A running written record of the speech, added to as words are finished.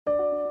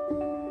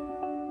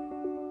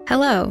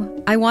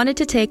Hello, I wanted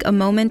to take a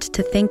moment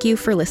to thank you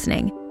for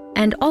listening,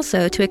 and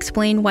also to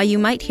explain why you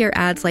might hear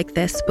ads like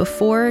this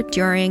before,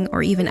 during,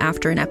 or even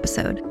after an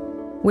episode.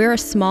 We're a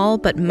small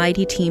but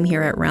mighty team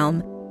here at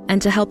Realm, and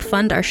to help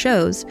fund our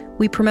shows,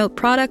 we promote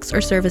products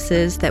or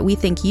services that we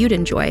think you'd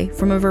enjoy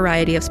from a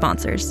variety of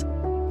sponsors.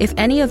 If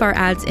any of our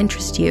ads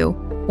interest you,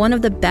 one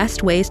of the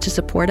best ways to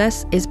support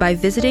us is by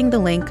visiting the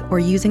link or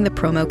using the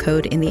promo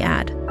code in the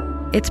ad.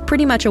 It's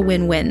pretty much a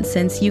win-win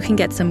since you can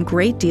get some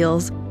great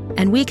deals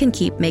and we can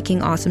keep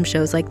making awesome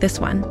shows like this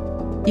one.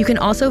 You can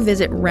also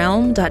visit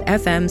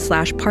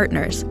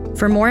realm.fm/partners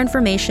for more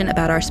information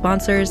about our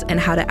sponsors and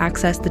how to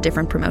access the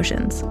different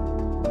promotions.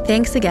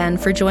 Thanks again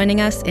for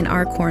joining us in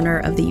our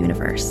corner of the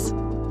universe.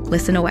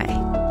 Listen away.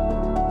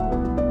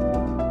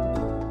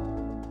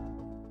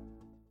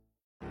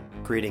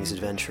 Greetings,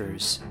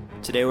 adventurers.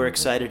 Today we're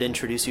excited to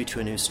introduce you to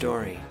a new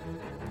story,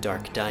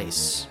 Dark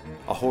Dice,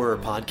 a horror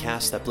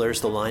podcast that blurs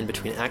the line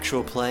between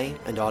actual play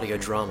and audio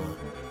drama,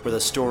 where the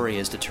story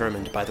is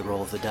determined by the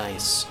roll of the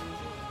dice.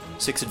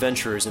 6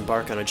 adventurers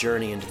embark on a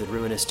journey into the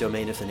ruinous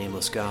domain of the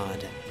Nameless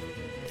God.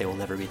 They will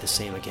never be the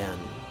same again.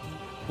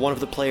 One of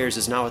the players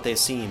is not what they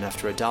seem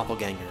after a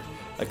doppelganger,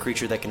 a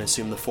creature that can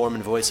assume the form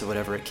and voice of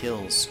whatever it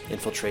kills,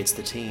 infiltrates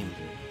the team.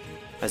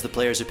 As the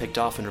players are picked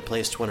off and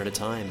replaced one at a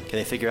time, can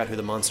they figure out who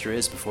the monster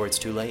is before it's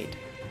too late?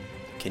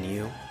 Can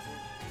you?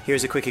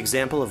 Here's a quick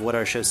example of what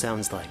our show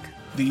sounds like.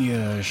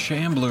 The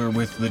shambler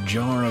with the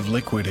jar of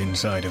liquid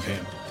inside of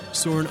him.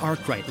 Soren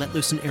Arkwright let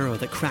loose an arrow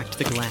that cracked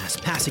the glass,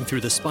 passing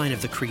through the spine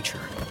of the creature.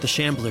 The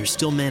shambler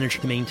still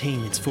managed to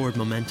maintain its forward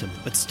momentum,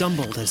 but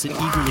stumbled as it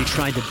eagerly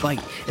tried to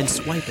bite and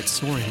swipe at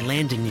Soren,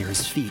 landing near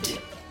his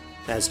feet.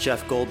 As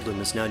Jeff Goldblum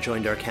has now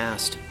joined our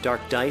cast,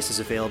 Dark Dice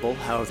is available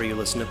however you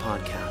listen to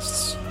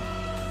podcasts.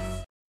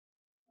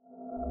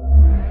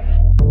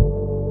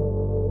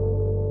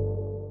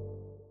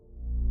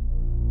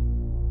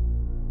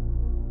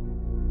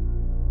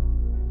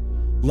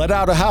 Let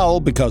out a howl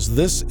because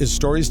this is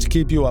Stories to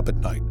Keep You Up at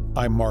Night.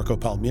 I'm Marco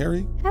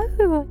Palmieri.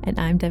 Oh, and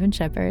I'm Devin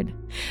Shepard.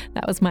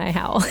 That was my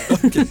howl.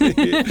 Okay.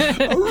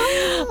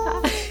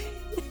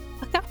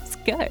 That was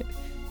good.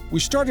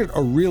 We started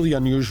a really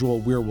unusual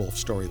werewolf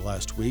story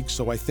last week,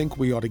 so I think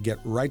we ought to get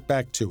right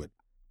back to it.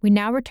 We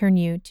now return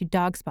you to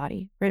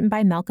Dogsbody, written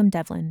by Malcolm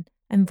Devlin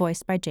and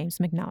voiced by James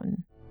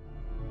McNaughton.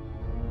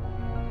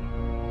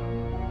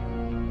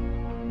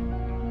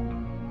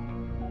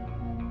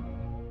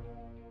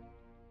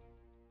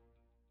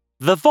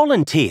 The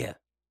Volunteer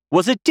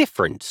was a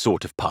different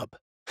sort of pub,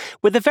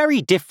 with a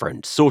very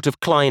different sort of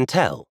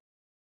clientele.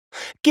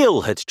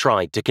 Gil had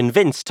tried to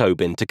convince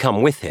Tobin to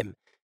come with him,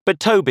 but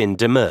Tobin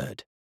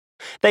demurred.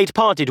 They'd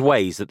parted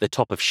ways at the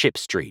top of Ship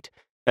Street,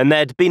 and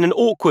there'd been an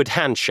awkward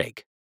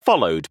handshake,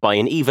 followed by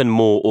an even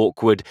more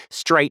awkward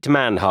straight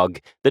man hug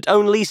that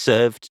only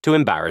served to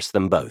embarrass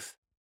them both.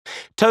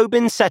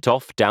 Tobin set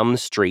off down the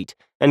street,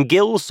 and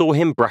Gil saw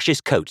him brush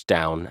his coat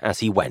down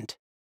as he went.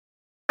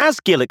 As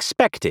Gil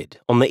expected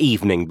on the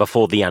evening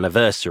before the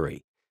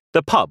anniversary,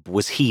 the pub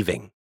was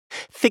heaving,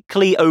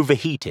 thickly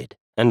overheated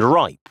and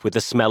ripe with the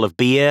smell of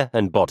beer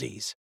and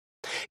bodies.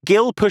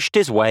 Gil pushed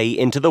his way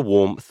into the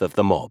warmth of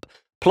the mob,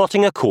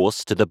 plotting a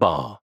course to the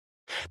bar.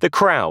 The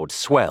crowd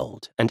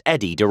swelled and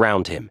eddied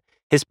around him,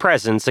 his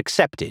presence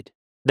accepted,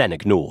 then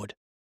ignored.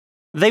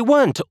 They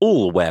weren't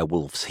all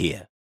werewolves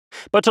here,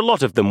 but a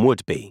lot of them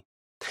would be.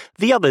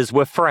 The others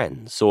were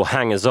friends or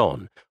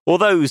hangers-on, or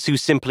those who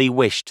simply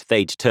wished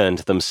they'd turned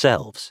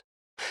themselves.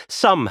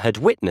 Some had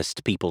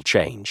witnessed people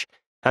change,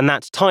 and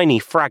that tiny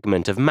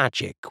fragment of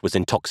magic was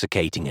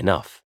intoxicating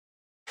enough.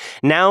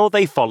 Now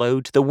they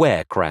followed the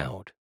were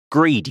crowd,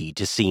 greedy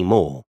to see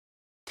more.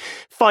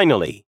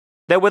 Finally,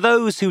 there were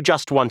those who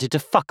just wanted to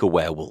fuck a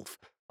werewolf,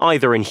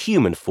 either in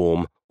human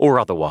form or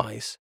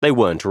otherwise. They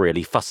weren't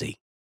really fussy.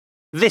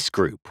 This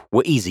group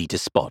were easy to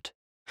spot.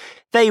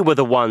 They were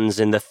the ones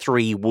in the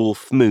 3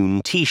 Wolf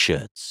Moon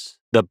t-shirts,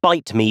 the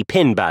Bite Me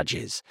pin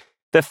badges,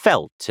 the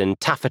felt and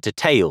taffeta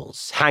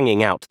tails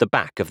hanging out the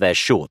back of their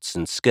shorts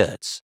and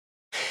skirts.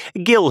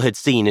 Gil had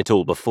seen it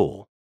all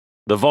before.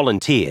 The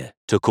Volunteer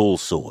took all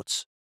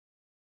sorts.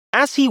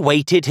 As he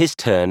waited his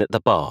turn at the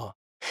bar,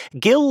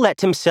 Gil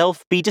let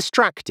himself be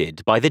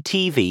distracted by the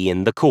TV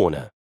in the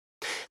corner.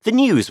 The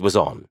news was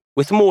on,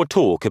 with more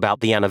talk about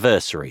the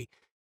anniversary,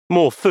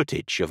 more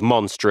footage of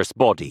monstrous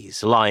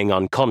bodies lying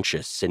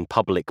unconscious in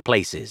public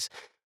places,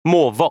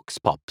 more vox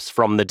pops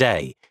from the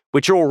day,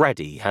 which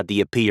already had the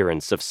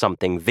appearance of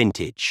something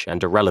vintage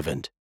and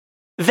irrelevant.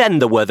 Then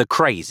there were the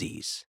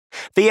crazies.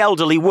 The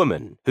elderly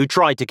woman who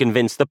tried to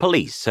convince the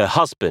police her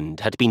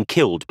husband had been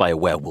killed by a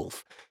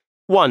werewolf,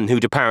 one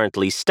who'd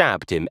apparently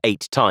stabbed him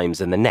 8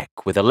 times in the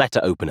neck with a letter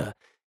opener,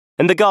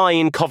 and the guy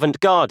in Covent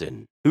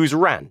Garden whose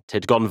rant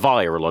had gone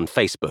viral on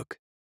Facebook.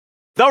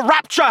 "The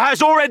rapture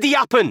has already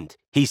happened,"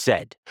 he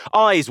said,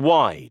 eyes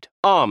wide,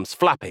 arms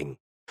flapping.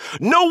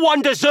 "No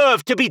one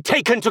deserved to be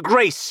taken to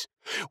grace.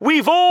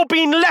 We've all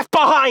been left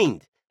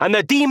behind, and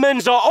the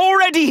demons are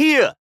already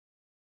here."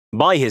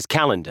 By his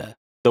calendar,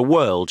 the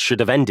world should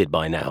have ended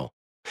by now.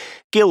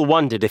 Gil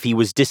wondered if he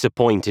was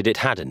disappointed it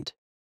hadn't.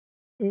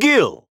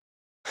 Gil!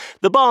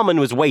 The barman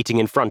was waiting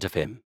in front of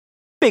him.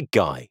 Big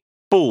guy,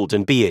 bald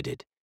and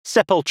bearded,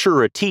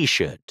 Sepultura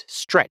t-shirt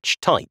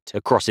stretched tight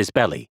across his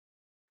belly.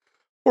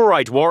 "All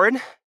right,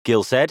 Warren,"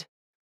 Gil said.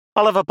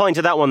 "I'll have a pint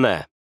of that one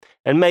there,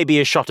 and maybe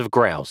a shot of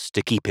grouse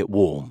to keep it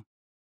warm."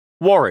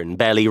 Warren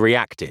barely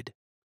reacted.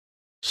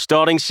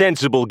 "Starting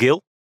sensible,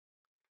 Gil."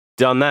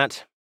 "Done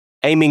that.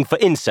 Aiming for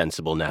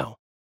insensible now."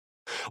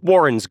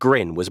 Warren's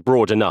grin was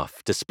broad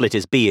enough to split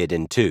his beard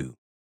in two.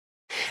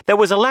 There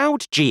was a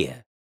loud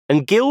jeer,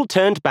 and Gil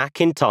turned back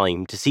in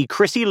time to see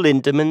Chrissy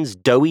Lindeman's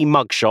doughy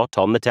mugshot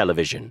on the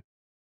television.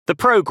 The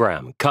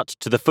program cut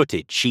to the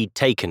footage she'd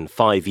taken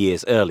 5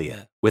 years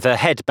earlier with her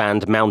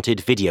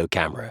headband-mounted video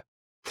camera.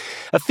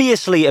 A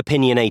fiercely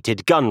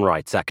opinionated gun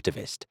rights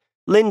activist,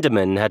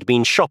 Lindeman had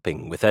been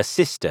shopping with her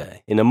sister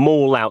in a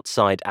mall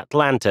outside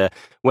Atlanta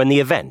when the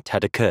event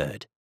had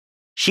occurred.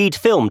 She'd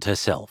filmed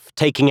herself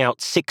taking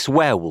out 6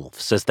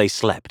 werewolves as they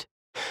slept,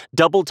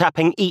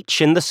 double-tapping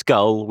each in the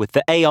skull with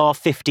the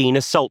AR-15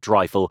 assault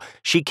rifle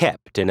she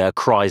kept in her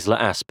Chrysler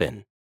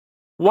Aspen.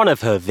 One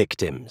of her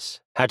victims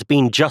had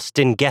been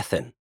Justin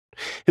Gethin,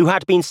 who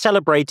had been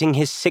celebrating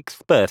his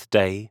 6th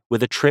birthday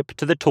with a trip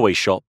to the toy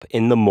shop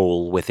in the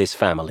mall with his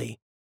family.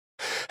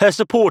 Her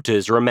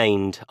supporters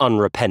remained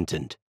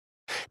unrepentant.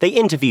 They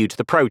interviewed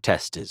the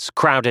protesters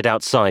crowded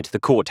outside the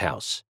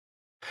courthouse.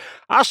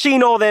 "I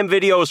seen all them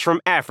videos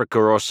from Africa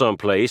or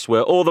someplace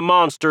where all the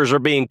monsters are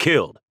being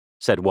killed,"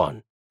 said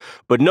one.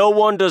 "But no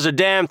one does a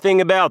damn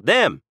thing about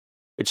them.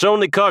 It's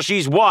only 'cause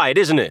she's white,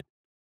 isn't it?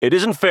 It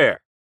isn't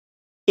fair."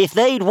 "If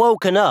they'd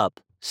woken up,"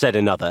 said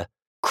another,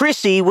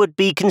 "Chrissy would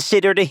be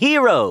considered a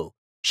hero.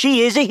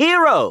 She is a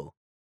hero."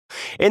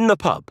 In the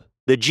pub,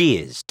 the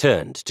jeers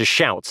turned to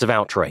shouts of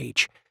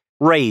outrage.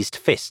 Raised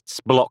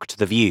fists blocked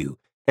the view,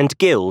 and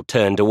Gil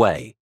turned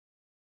away.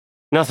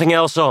 "Nothing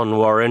else on,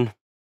 Warren.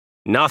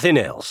 Nothing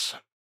else."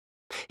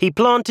 He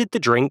planted the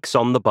drinks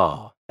on the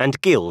bar,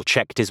 and Gil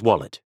checked his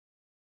wallet.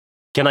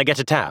 "Can I get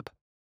a tab?"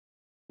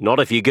 "Not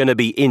if you're going to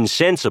be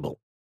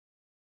insensible."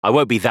 "I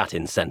won't be that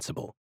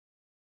insensible."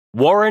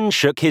 Warren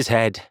shook his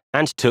head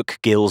and took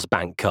Gil's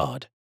bank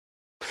card.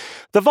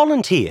 The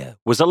Volunteer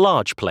was a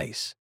large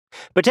place,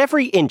 but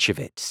every inch of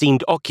it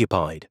seemed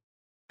occupied.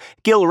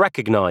 Gil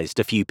recognized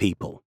a few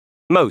people,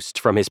 most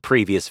from his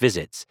previous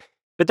visits,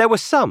 but there were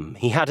some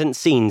he hadn't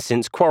seen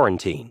since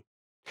quarantine.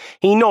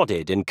 He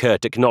nodded in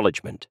curt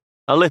acknowledgement,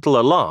 a little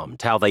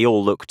alarmed how they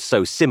all looked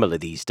so similar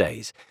these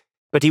days,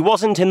 but he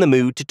wasn't in the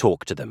mood to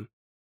talk to them.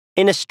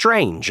 In a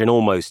strange and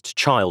almost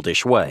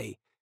childish way,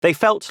 they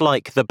felt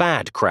like the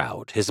bad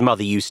crowd his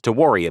mother used to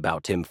worry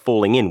about him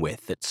falling in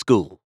with at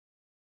school.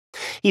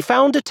 He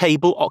found a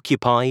table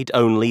occupied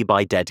only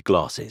by dead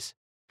glasses.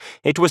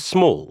 It was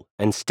small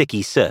and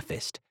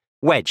sticky-surfaced,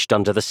 wedged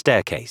under the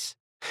staircase,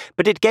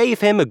 but it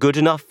gave him a good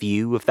enough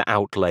view of the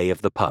outlay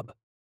of the pub.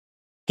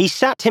 He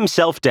sat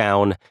himself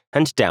down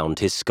and downed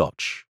his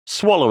scotch,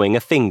 swallowing a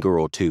finger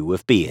or two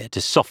of beer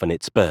to soften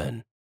its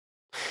burn.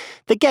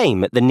 The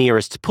game at the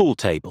nearest pool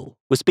table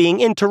was being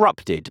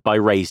interrupted by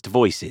raised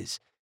voices,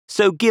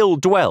 so Gil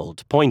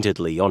dwelled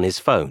pointedly on his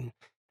phone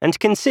and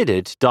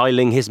considered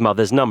dialing his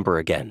mother's number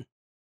again.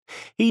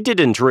 He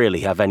didn't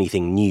really have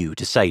anything new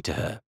to say to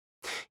her.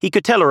 He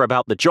could tell her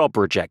about the job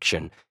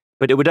rejection,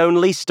 but it would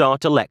only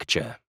start a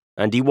lecture,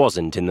 and he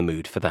wasn't in the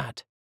mood for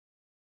that.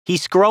 He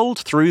scrolled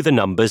through the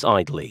numbers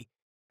idly,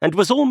 and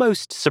was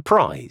almost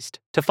surprised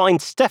to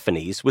find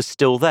Stephanie's was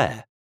still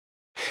there.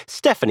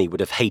 Stephanie would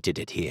have hated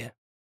it here.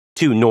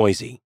 Too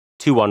noisy,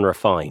 too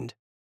unrefined.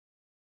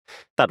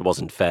 That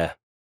wasn't fair.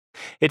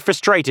 It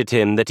frustrated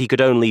him that he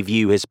could only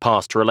view his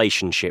past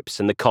relationships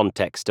in the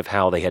context of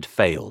how they had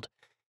failed.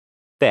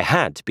 There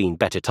had been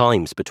better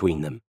times between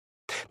them.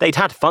 They'd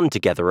had fun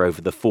together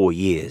over the 4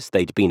 years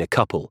they'd been a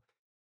couple,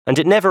 and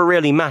it never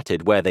really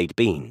mattered where they'd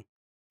been.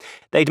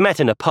 They'd met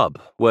in a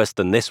pub, worse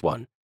than this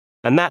one,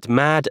 and that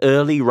mad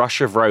early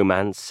rush of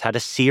romance had a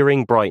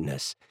searing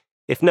brightness,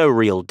 if no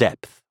real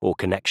depth or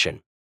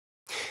connection.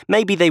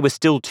 Maybe they were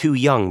still too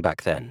young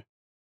back then.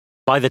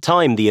 By the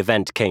time the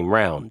event came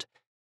round,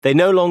 they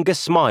no longer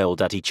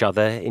smiled at each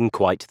other in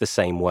quite the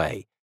same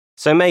way,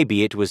 so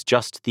maybe it was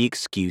just the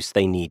excuse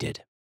they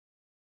needed.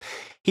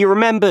 He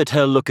remembered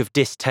her look of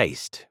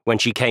distaste when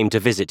she came to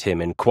visit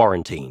him in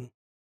quarantine.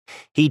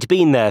 He'd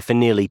been there for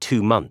nearly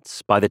 2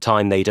 months by the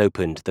time they'd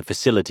opened the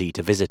facility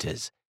to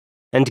visitors,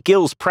 and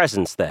Gil's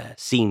presence there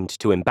seemed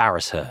to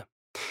embarrass her.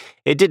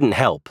 It didn't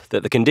help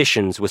that the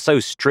conditions were so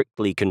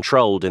strictly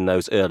controlled in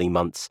those early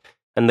months,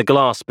 and the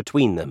glass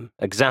between them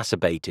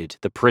exacerbated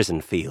the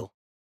prison feel.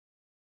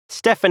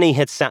 Stephanie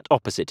had sat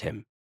opposite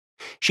him.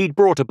 She'd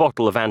brought a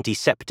bottle of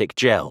antiseptic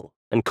gel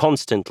and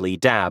constantly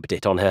dabbed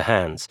it on her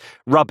hands,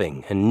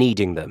 rubbing and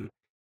kneading them.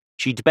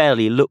 She'd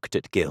barely looked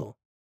at Gil.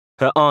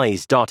 Her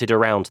eyes darted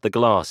around the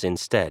glass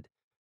instead,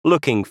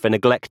 looking for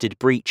neglected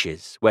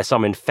breaches where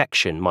some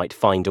infection might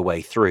find a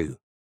way through.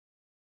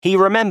 He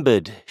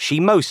remembered she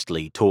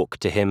mostly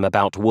talked to him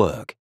about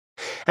work,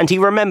 and he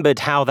remembered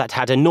how that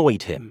had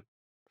annoyed him.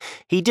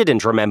 He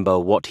didn't remember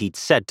what he'd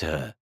said to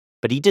her,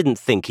 but he didn't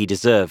think he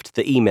deserved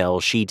the email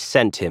she'd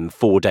sent him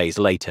 4 days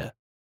later.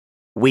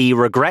 "We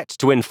regret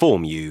to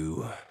inform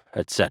you,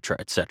 etc.,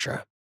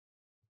 etc."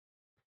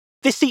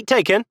 "This seat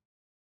taken?"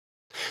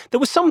 There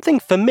was something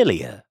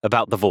familiar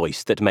about the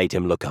voice that made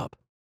him look up.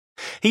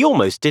 He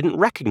almost didn't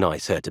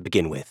recognize her to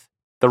begin with.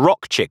 The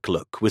rock chick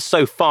look was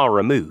so far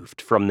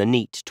removed from the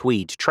neat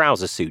tweed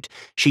trouser suit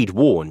she'd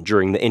worn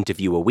during the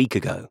interview a week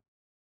ago.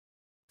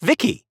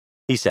 "Vicky,"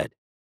 he said.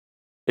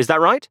 "Is that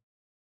right?"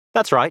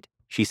 "That's right,"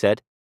 she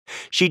said.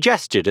 She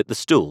gestured at the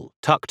stool,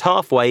 tucked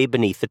halfway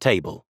beneath the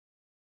table.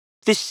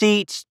 "This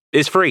seat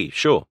is free,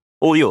 sure,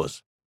 all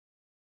yours."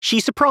 She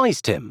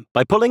surprised him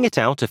by pulling it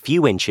out a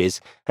few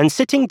inches and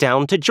sitting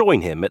down to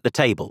join him at the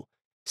table,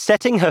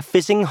 setting her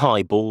fizzing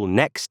highball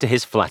next to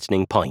his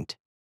flattening pint.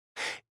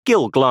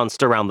 Gil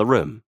glanced around the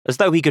room, as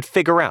though he could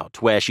figure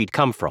out where she'd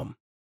come from.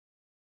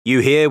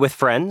 "You here with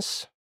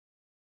friends?"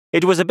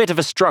 It was a bit of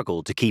a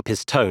struggle to keep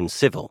his tone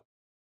civil.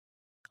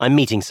 "I'm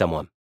meeting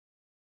someone."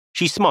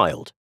 She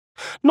smiled,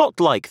 not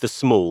like the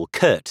small,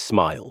 curt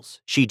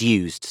smiles she'd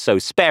used so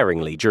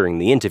sparingly during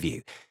the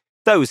interview.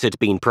 Those had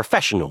been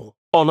professional,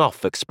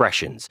 on-off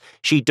expressions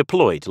she'd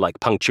deployed like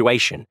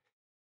punctuation.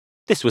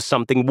 This was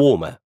something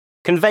warmer,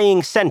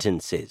 conveying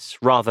sentences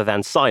rather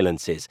than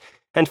silences,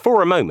 and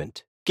for a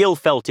moment, Gil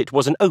felt it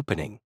was an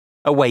opening,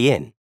 a way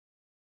in.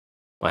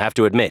 "I have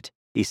to admit,"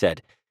 he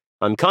said,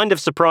 "I'm kind of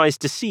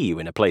surprised to see you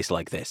in a place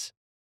like this."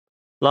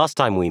 "Last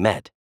time we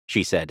met,"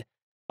 she said,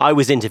 "I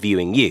was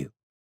interviewing you,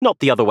 not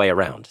the other way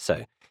around,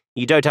 so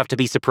you don't have to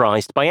be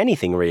surprised by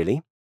anything,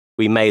 really.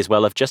 We may as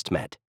well have just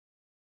met."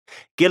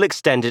 Gil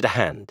extended a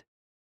hand.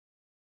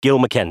 "Gil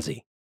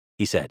Mackenzie,"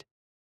 he said.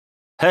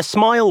 Her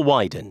smile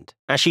widened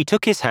as she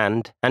took his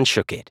hand and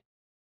shook it.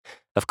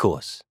 "Of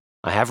course,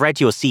 I have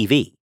read your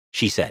CV,"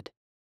 she said.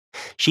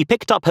 She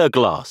picked up her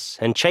glass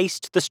and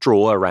chased the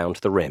straw around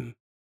the rim.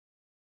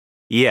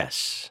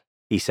 "Yes,"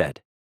 he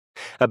said.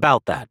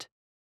 "About that."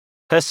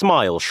 Her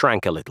smile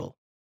shrank a little.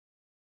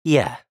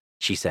 "Yeah,"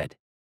 she said.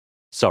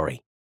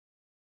 "Sorry."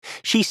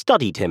 She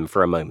studied him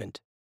for a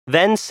moment,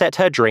 then set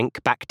her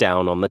drink back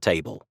down on the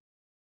table.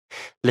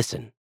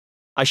 "Listen,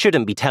 I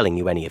shouldn't be telling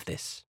you any of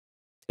this.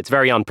 It's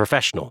very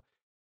unprofessional.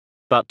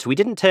 But we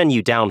didn't turn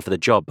you down for the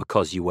job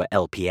because you were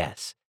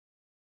LPS.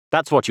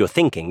 That's what you're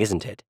thinking,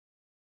 isn't it?"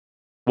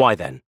 "Why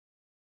then?"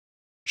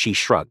 She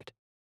shrugged.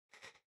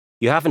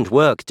 "You haven't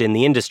worked in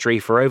the industry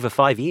for over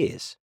 5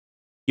 years.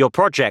 Your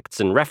projects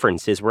and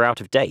references were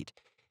out of date.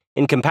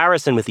 In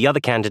comparison with the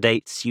other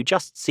candidates, you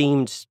just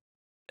seemed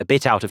a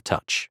bit out of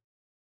touch."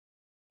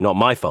 "Not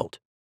my fault.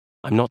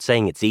 I'm not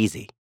saying it's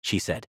easy," she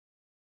said.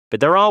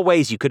 "But there are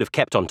ways you could have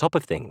kept on top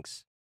of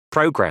things.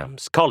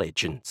 Programs,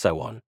 college, and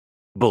so on."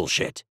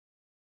 "Bullshit."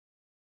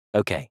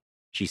 "Okay,"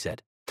 she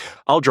said.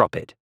 "I'll drop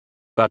it.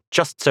 But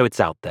just so it's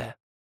out there."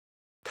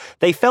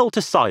 They fell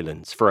to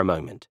silence for a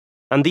moment,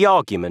 and the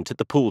argument at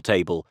the pool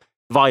table,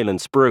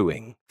 violence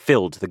brewing,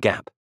 filled the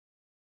gap.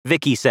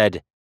 Vicky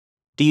said,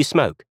 "Do you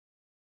smoke?"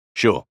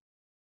 "Sure."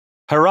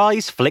 Her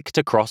eyes flicked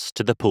across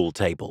to the pool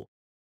table.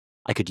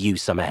 "I could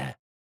use some air,"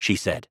 she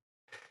said.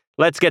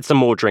 "Let's get some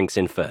more drinks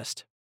in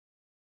first."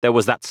 There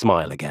was that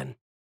smile again.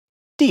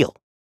 "Deal,"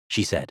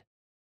 she said.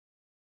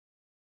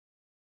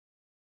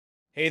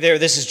 Hey there,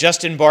 this is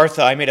Justin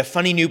Bartha. I made a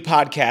funny new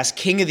podcast,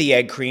 King of the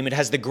Egg Cream. It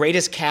has the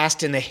greatest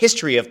cast in the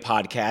history of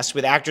podcasts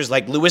with actors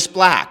like Louis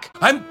Black,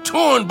 I'm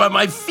torn by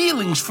my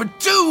feelings for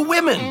 2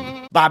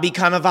 women. Bobby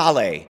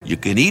Cannavale, You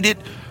can eat it,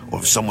 or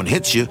if someone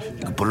hits you,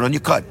 you can put it on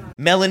your cut.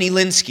 Melanie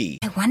Linsky,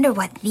 I wonder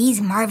what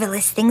these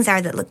marvelous things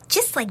are that look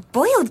just like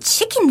boiled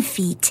chicken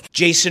feet.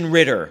 Jason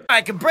Ritter,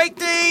 I can break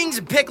things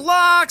and pick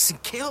locks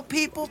and kill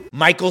people.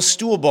 Michael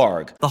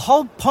Stuhlbarg, The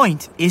whole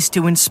point is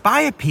to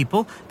inspire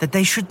people that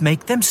they should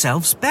make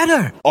themselves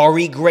better.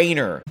 Ari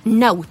Grainer,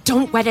 No,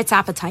 don't whet its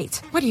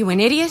appetite. What are you, an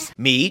idiot?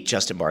 me,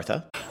 Justin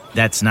Bartha,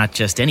 That's not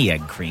just any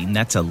egg cream,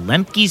 that's a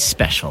Lemke's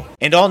special.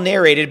 and all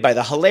narrated by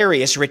the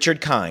hilarious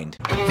Richard Kind.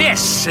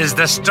 This is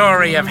the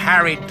story of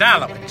Harry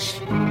Dalowitz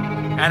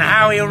and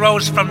how he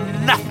rose from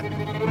nothing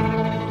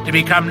to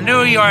become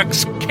New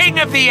York's King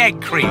of the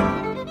Egg Cream.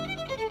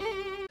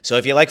 So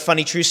if you like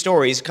funny true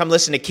stories, come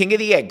listen to King of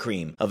the Egg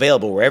Cream,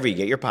 available wherever you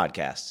get your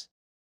podcasts.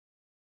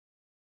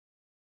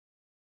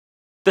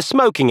 The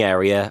smoking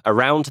area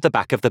around the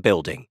back of the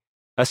building,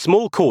 a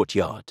small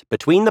courtyard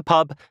between the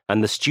pub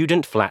and the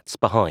student flats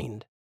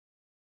behind.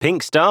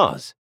 "Pink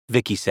stars,"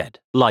 Vicky said,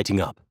 lighting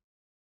up.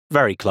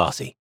 Very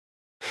classy.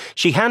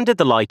 She handed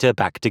the lighter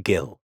back to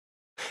Gil.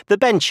 The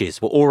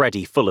benches were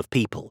already full of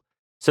people,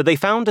 so they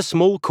found a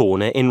small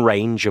corner in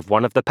range of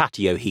one of the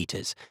patio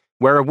heaters,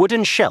 where a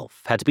wooden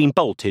shelf had been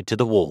bolted to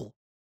the wall.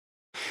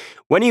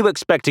 "When are you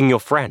expecting your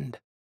friend?"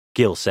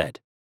 Gil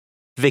said.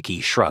 Vicky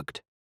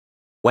shrugged.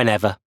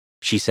 "Whenever,"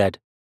 she said.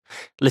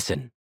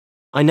 "Listen,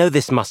 I know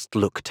this must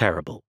look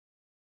terrible,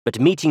 but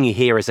meeting you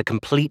here is a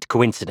complete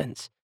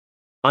coincidence.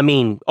 I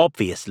mean,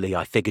 obviously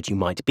I figured you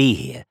might be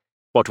here,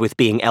 what with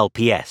being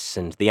LPS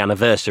and the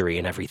anniversary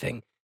and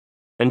everything.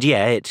 And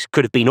yeah, it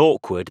could have been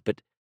awkward, but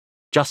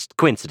just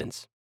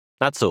coincidence.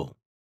 That's all."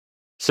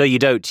 So you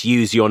don't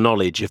use your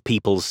knowledge of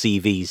people's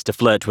CVs to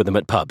flirt with them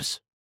at pubs?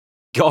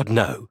 God,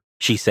 no,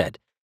 she said.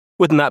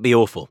 Wouldn't that be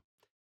awful?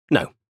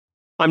 No,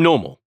 I'm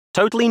normal,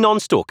 totally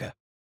non-stalker.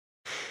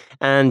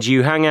 And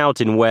you hang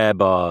out in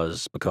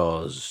were-bars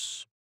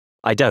because...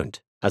 I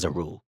don't, as a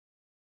rule.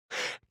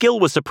 Gil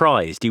was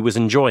surprised he was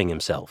enjoying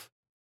himself.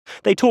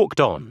 They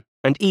talked on,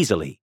 and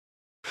easily.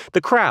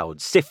 The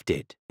crowd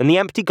sifted, and the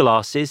empty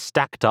glasses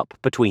stacked up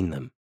between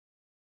them.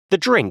 The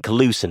drink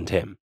loosened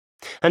him,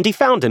 and he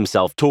found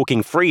himself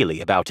talking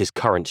freely about his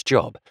current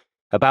job,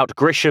 about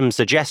Grisham's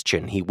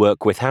suggestion he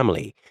work with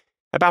Hamley,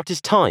 about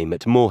his time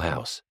at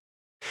Morehouse.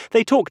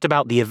 They talked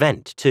about the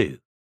event, too.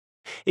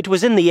 It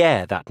was in the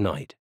air that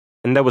night,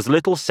 and there was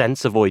little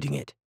sense avoiding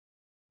it.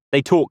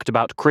 They talked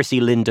about Chrissy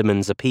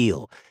Lindeman's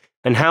appeal,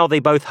 and how they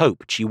both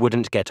hoped she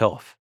wouldn't get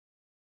off.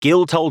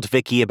 Gil told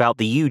Vicky about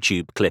the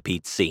YouTube clip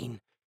he'd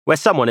seen, where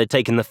someone had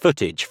taken the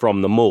footage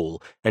from the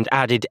mall and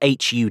added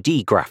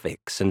HUD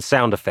graphics and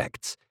sound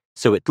effects,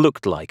 so it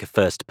looked like a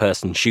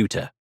first-person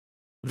shooter.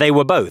 They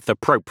were both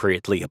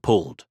appropriately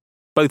appalled,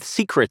 both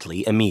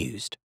secretly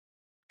amused.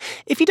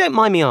 "If you don't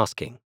mind me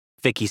asking,"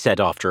 Vicky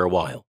said after a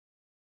while,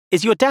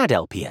 "is your dad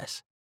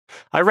LPS?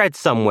 I read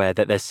somewhere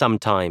that there's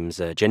sometimes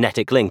a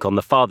genetic link on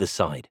the father's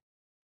side."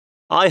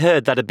 "I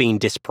heard that had been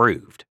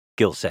disproved,"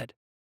 Gil said.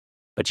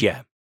 "But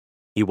yeah,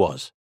 he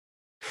was."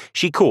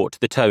 She caught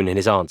the tone in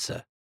his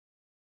answer.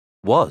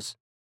 "Was,"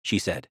 she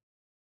said.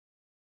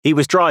 "He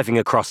was driving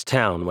across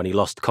town when he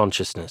lost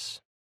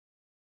consciousness.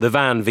 The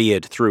van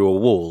veered through a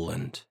wall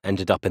and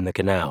ended up in the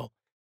canal.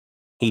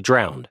 He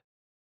drowned,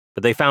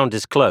 but they found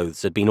his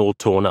clothes had been all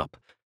torn up,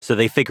 so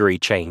they figure he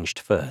changed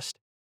first."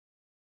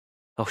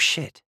 "Oh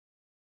shit.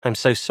 I'm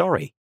so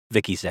sorry,"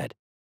 Vicky said.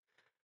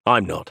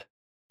 "I'm not,"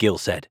 Gil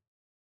said.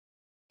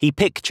 He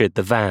pictured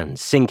the van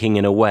sinking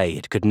in a way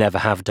it could never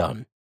have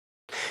done.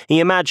 He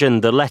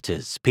imagined the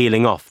letters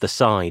peeling off the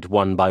side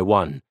one by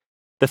one,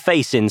 the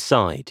face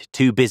inside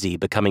too busy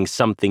becoming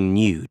something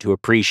new to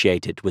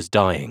appreciate it was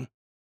dying.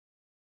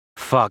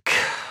 "Fuck,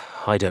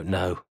 I don't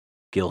know,"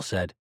 Gil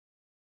said.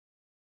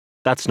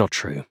 "That's not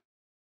true.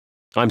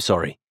 I'm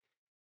sorry,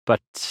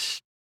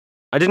 but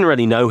I didn't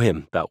really know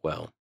him that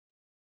well.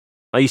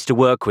 I used to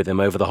work with him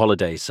over the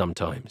holidays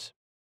sometimes.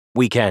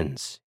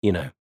 Weekends, you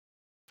know.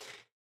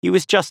 He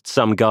was just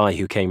some guy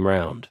who came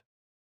round.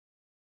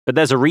 But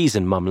there's a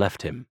reason Mum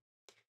left him.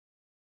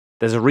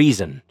 There's a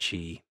reason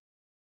she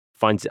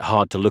finds it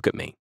hard to look at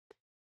me.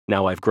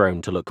 Now I've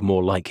grown to look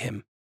more like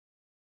him."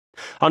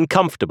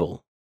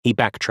 Uncomfortable, he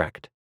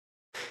backtracked.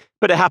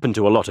 "But it happened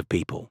to a lot of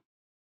people.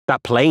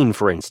 That plane,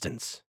 for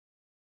instance."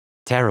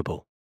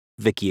 "Terrible,"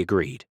 Vicky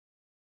agreed.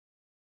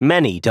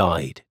 Many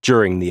died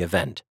during the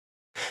event,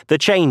 the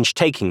change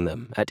taking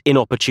them at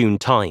inopportune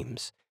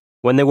times,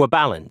 when they were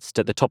balanced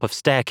at the top of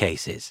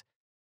staircases,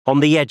 on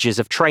the edges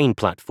of train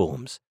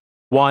platforms,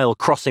 while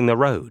crossing the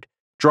road,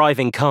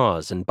 driving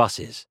cars and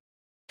buses.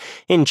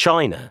 In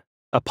China,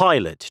 a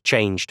pilot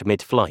changed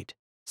mid-flight,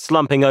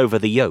 slumping over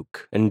the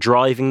yoke and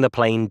driving the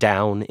plane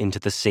down into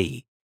the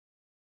sea.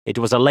 It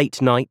was a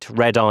late-night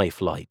red-eye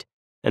flight,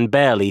 and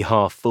barely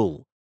half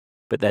full,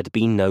 but there'd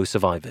been no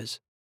survivors.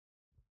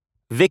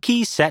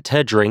 Vicky set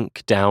her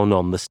drink down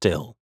on the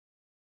still.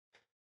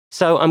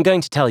 "So I'm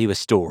going to tell you a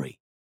story,"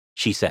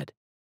 she said,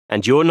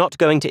 "and you're not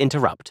going to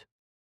interrupt.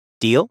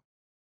 Deal?"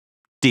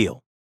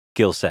 "Deal,"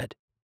 Gil said.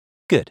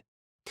 "Good.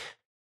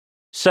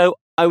 So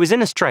I was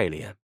in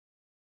Australia.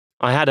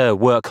 I had a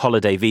work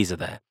holiday visa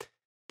there.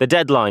 The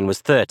deadline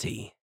was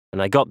 30,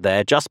 and I got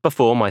there just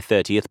before my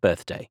 30th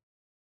birthday."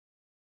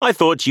 "I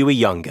thought you were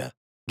younger,"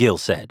 Gil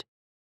said.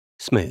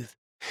 Smooth.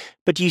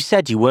 "But you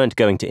said you weren't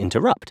going to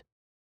interrupt."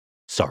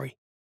 "Sorry."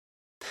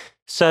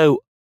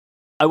 "So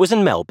I was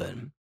in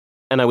Melbourne,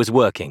 and I was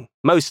working,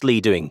 mostly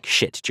doing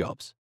shit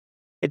jobs.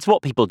 It's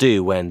what people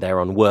do when they're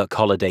on work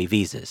holiday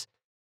visas.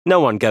 No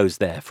one goes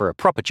there for a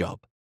proper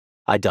job.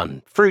 I'd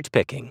done fruit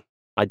picking,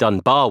 I'd done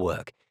bar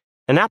work,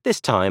 and at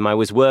this time I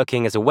was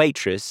working as a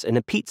waitress in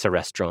a pizza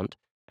restaurant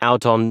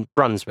out on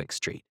Brunswick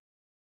Street.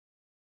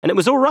 And it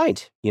was all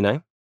right, you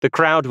know. The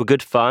crowd were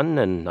good fun,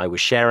 and I was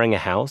sharing a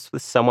house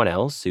with someone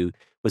else who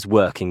was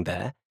working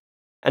there.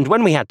 And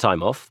when we had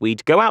time off,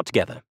 we'd go out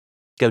together,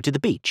 go to the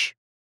beach.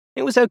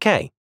 It was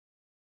okay.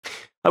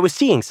 I was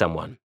seeing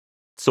someone,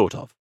 sort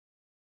of.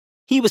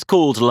 He was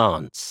called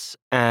Lance,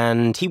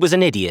 and he was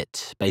an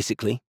idiot,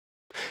 basically.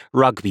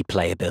 Rugby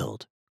player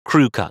build,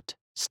 crew cut,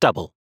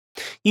 stubble.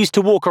 Used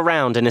to walk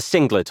around in a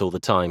singlet all the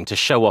time to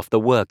show off the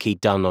work he'd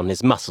done on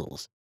his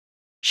muscles.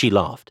 She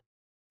laughed.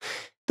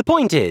 The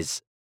point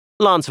is,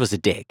 Lance was a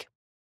dick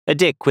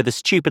with a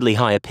stupidly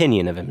high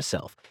opinion of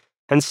himself,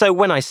 and so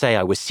when I say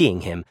I was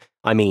seeing him,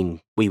 I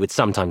mean we would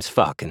sometimes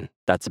fuck, and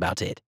that's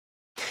about it.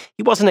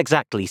 He wasn't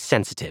exactly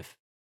sensitive,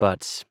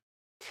 but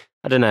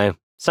I don't know,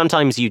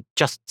 sometimes you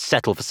just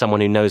settle for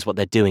someone who knows what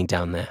they're doing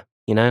down there,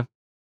 you know?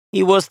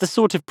 He was the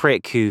sort of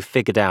prick who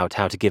figured out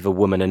how to give a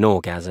woman an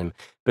orgasm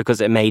because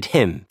it made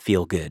him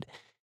feel good.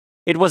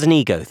 It was an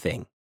ego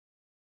thing.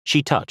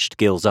 She touched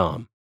Gil's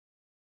arm.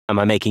 Am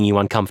I making you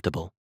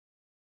uncomfortable?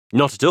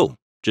 Not at all,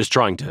 just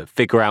trying to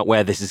figure out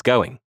where this is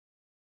going.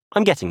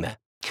 I'm getting there.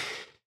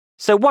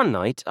 So one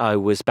night, I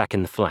was back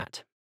in the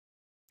flat.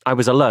 I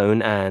was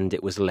alone and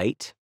it was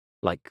late,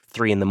 like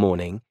 3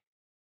 a.m,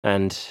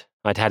 and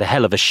I'd had a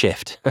hell of a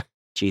shift.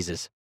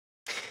 Jesus.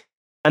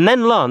 And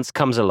then Lance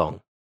comes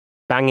along,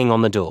 banging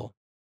on the door.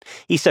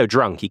 He's so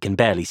drunk he can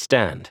barely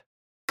stand.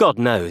 God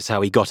knows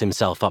how he got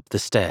himself up the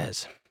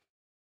stairs.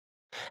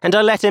 And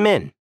I let him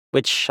in,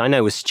 which I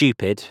know was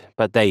stupid,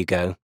 but there you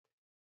go.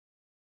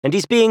 And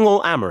he's being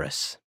all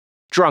amorous,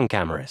 drunk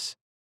amorous.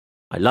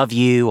 I love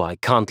you, I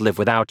can't live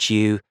without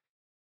you.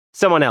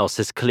 Someone else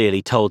has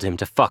clearly told him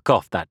to fuck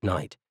off that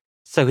night,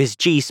 so his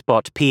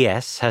G-spot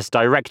PS has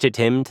directed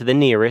him to the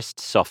nearest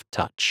soft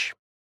touch.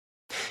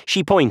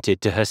 She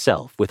pointed to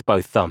herself with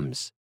both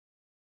thumbs.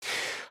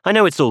 I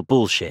know it's all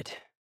bullshit,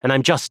 and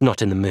I'm just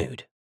not in the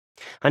mood.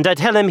 And I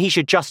tell him he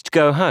should just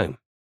go home,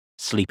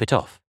 sleep it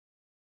off.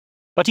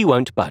 But he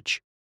won't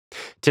budge.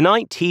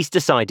 Tonight he's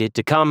decided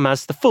to come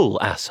as the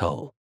full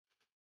asshole.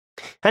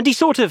 And he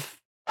sort of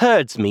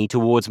herds me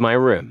towards my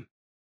room.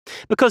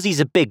 Because he's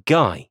a big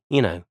guy,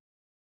 you know.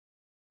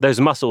 Those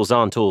muscles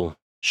aren't all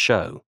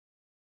show.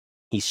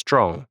 He's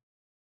strong.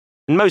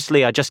 And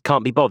mostly I just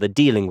can't be bothered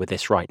dealing with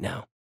this right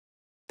now.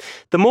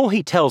 The more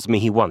he tells me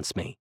he wants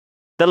me,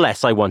 the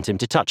less I want him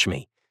to touch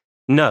me.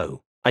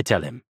 No, I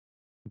tell him.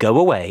 Go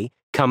away,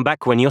 come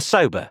back when you're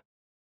sober.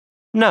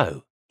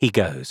 No, he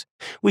goes.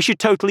 We should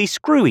totally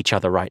screw each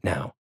other right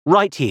now.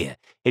 Right here.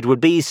 It would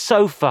be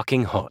so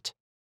fucking hot.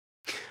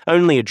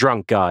 Only a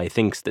drunk guy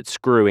thinks that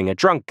screwing a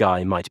drunk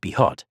guy might be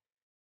hot.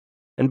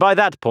 And by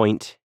that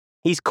point,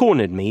 he's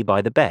cornered me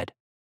by the bed.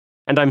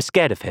 And I'm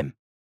scared of him.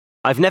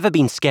 I've never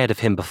been scared of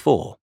him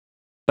before.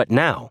 But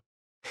now,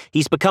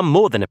 he's become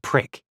more than a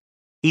prick.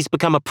 He's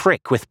become a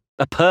prick with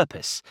a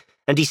purpose.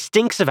 And he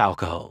stinks of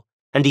alcohol.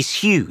 And he's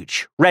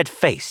huge,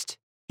 red-faced.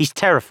 He's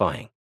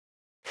terrifying.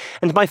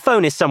 And my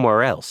phone is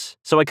somewhere else,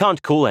 so I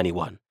can't call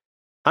anyone.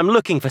 I'm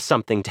looking for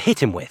something to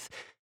hit him with,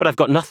 but I've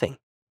got nothing.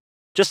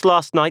 Just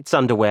last night's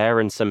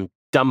underwear and some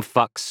dumb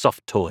fuck's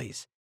soft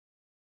toys.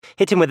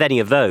 Hit him with any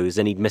of those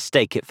and he'd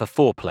mistake it for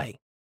foreplay.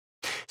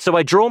 So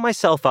I draw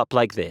myself up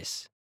like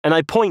this, and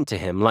I point to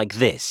him like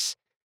this,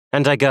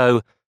 and I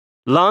go,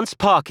 Lance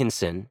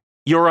Parkinson,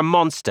 you're a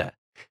monster.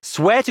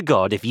 Swear to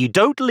God, if you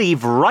don't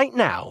leave right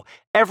now,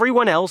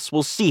 everyone else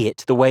will see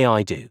it the way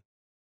I do.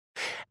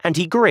 And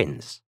he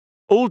grins,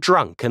 all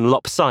drunk and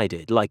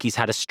lopsided like he's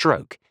had a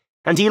stroke,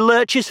 and he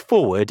lurches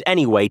forward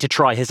anyway to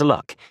try his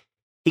luck.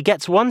 He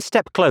gets one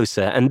step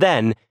closer and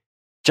then,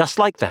 just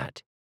like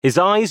that, his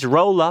eyes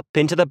roll up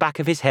into the back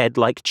of his head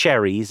like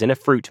cherries in a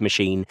fruit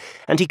machine,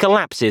 and he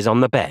collapses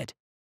on the bed.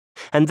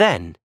 And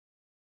then,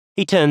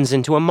 he turns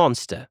into a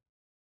monster.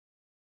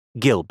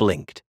 Gil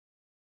blinked.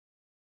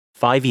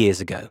 5 years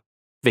ago,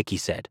 Vicky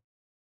said.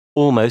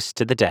 Almost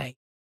to the day.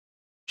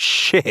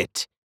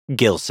 Shit,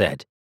 Gil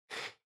said.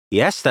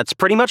 Yes, that's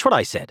pretty much what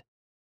I said.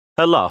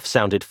 Her laugh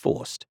sounded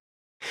forced.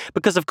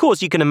 Because of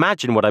course you can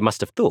imagine what I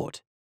must have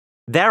thought.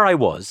 There I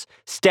was,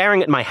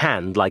 staring at my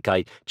hand like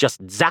I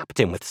just zapped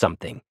him with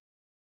something.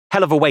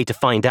 Hell of a way to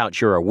find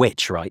out you're a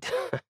witch, right?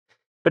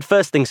 But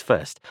first things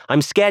first,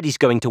 I'm scared he's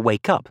going to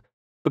wake up.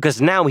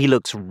 Because now he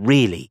looks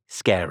really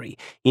scary.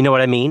 You know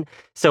what I mean?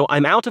 So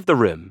I'm out of the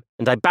room,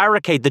 and I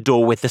barricade the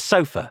door with the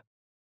sofa.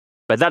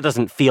 But that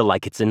doesn't feel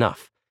like it's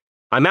enough.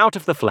 I'm out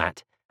of the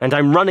flat, and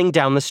I'm running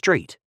down the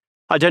street.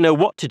 I don't know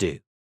what to do.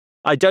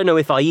 I don't know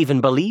if I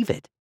even believe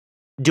it.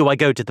 Do I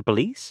go to the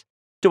police?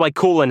 Do I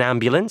call an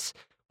ambulance?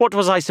 What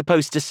was I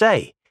supposed to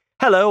say?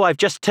 Hello, I've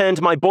just turned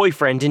my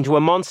boyfriend into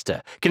a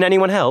monster. Can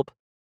anyone help?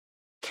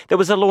 There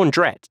was a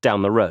laundrette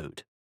down the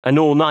road. An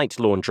all-night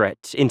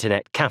laundrette,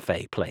 internet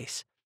cafe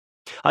place.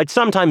 I'd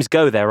sometimes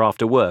go there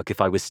after work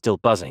if I was still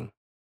buzzing.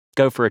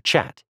 Go for a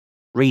chat.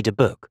 Read a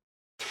book.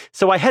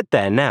 So I head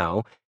there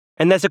now,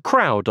 and there's a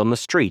crowd on the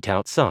street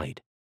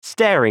outside,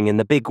 staring in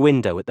the big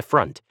window at the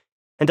front,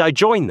 and I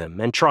join them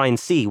and try and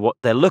see what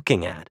they're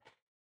looking at.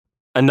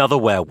 Another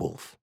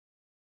werewolf.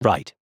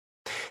 Right.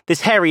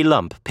 This hairy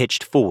lump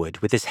pitched forward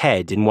with his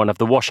head in one of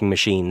the washing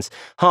machines,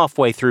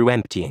 halfway through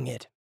emptying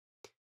it.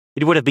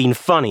 It would have been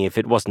funny if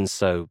it wasn't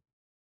so.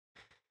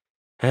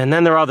 And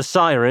then there are the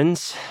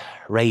sirens,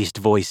 raised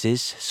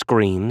voices,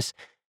 screams,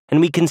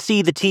 and we can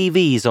see the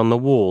TVs on the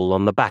wall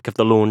on the back of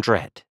the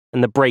laundrette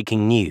and the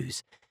breaking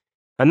news.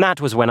 And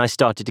that was when I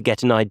started to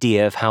get an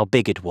idea of how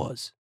big it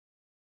was.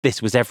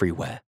 This was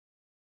everywhere.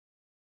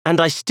 And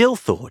I still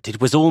thought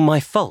it was all my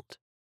fault.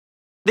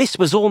 This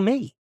was all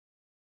me.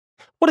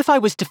 What if I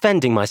was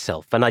defending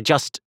myself and I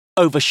just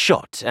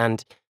overshot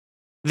and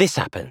this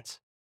happens?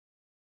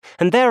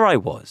 And there I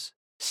was,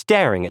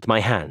 staring at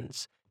my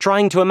hands,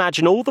 trying to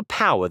imagine all the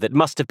power that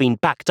must have been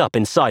backed up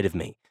inside of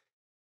me.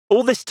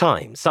 All this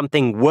time,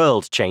 something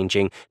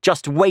world-changing,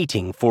 just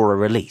waiting for a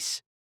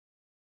release.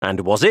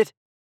 And was it?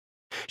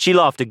 She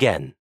laughed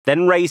again,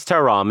 then raised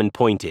her arm and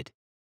pointed.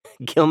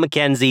 Gil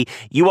Mackenzie,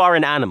 you are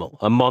an animal,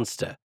 a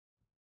monster.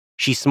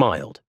 She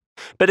smiled,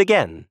 but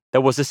again,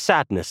 there was a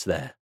sadness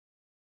there.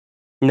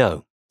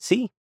 No,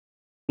 see?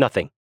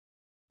 Nothing.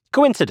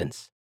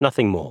 Coincidence,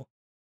 nothing more.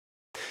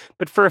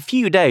 But for a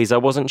few days I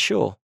wasn't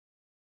sure.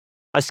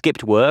 I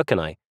skipped work and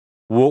I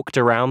walked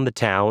around the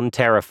town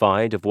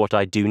terrified of what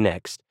I'd do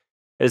next,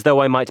 as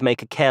though I might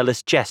make a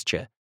careless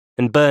gesture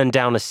and burn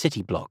down a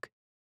city block.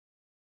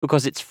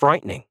 Because it's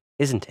frightening,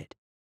 isn't it?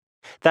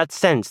 That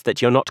sense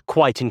that you're not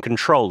quite in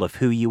control of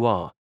who you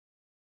are.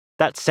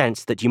 That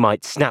sense that you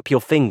might snap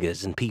your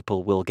fingers and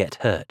people will get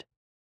hurt.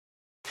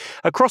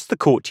 Across the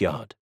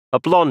courtyard, a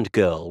blonde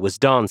girl was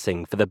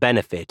dancing for the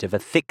benefit of a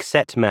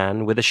thick-set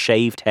man with a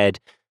shaved head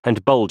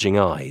and bulging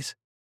eyes.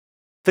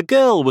 The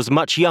girl was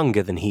much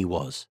younger than he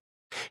was.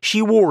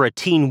 She wore a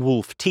Teen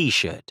Wolf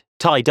t-shirt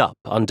tied up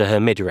under her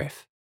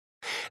midriff.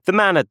 The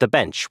man at the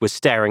bench was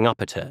staring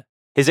up at her,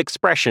 his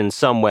expression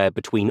somewhere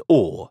between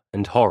awe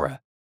and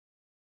horror.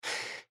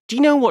 "Do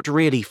you know what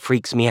really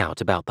freaks me out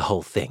about the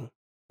whole thing?"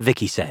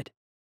 Vicky said.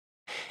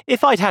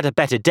 "If I'd had a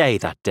better day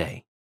that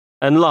day,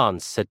 and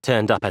Lance had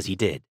turned up as he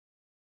did,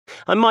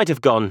 I might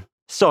have gone,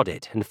 sod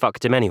it, and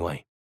fucked him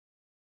anyway.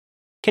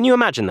 Can you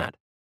imagine that?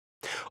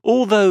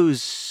 All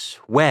those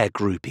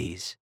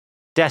were-groupies,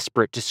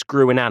 desperate to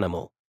screw an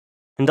animal,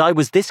 and I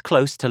was this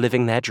close to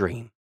living their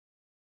dream."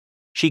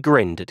 She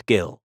grinned at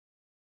Gil.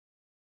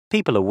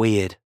 "People are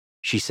weird,"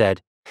 she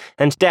said,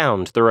 and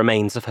downed the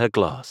remains of her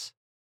glass.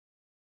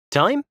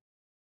 "Time?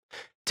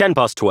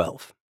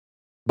 12:10.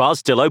 Bar's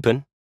still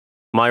open.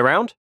 My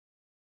round?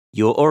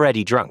 You're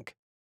already drunk.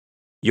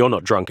 You're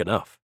not drunk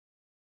enough."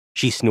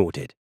 She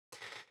snorted.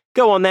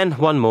 "Go on then,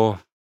 one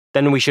more.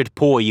 Then we should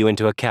pour you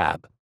into a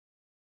cab."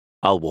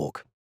 "I'll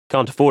walk.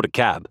 Can't afford a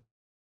cab."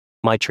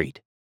 "My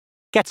treat.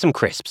 Get some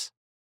crisps."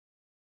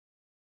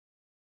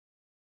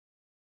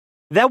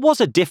 There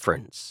was a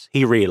difference,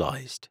 he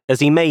realized, as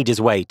he made his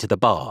way to the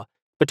bar,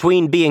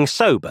 between being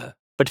sober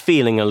but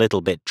feeling a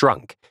little bit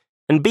drunk,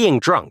 and being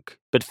drunk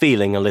but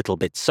feeling a little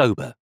bit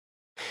sober.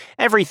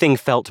 Everything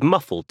felt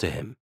muffled to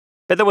him,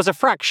 but there was a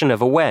fraction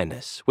of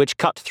awareness which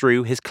cut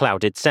through his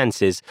clouded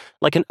senses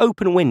like an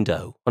open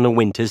window on a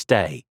winter's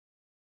day.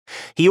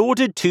 He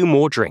ordered 2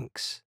 more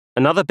drinks,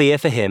 another beer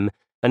for him,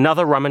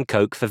 another rum and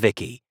coke for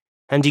Vicky,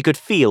 and he could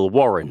feel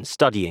Warren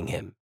studying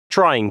him,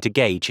 trying to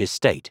gauge his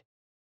state.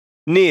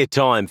 "Near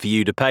time for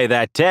you to pay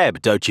that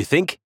tab, don't you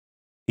think?"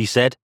 he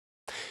said.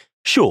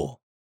 "Sure,"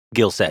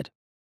 Gil said.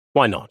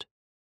 "Why not?"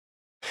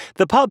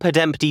 The pub had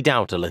emptied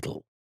out a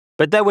little,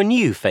 but there were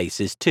new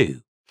faces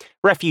too,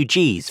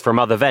 refugees from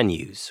other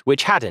venues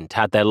which hadn't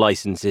had their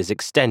licenses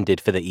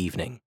extended for the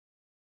evening.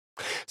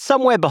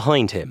 Somewhere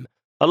behind him,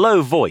 a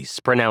low voice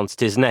pronounced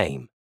his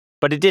name,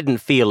 but it didn't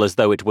feel as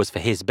though it was for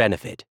his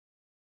benefit.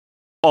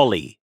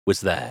 Ollie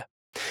was there,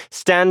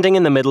 standing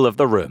in the middle of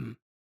the room.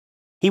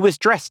 He was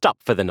dressed up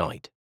for the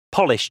night,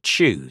 polished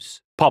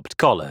shoes, popped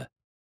collar,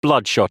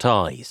 bloodshot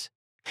eyes.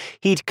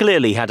 He'd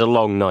clearly had a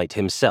long night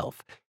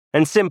himself,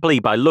 and simply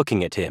by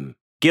looking at him,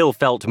 Gil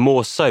felt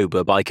more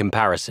sober by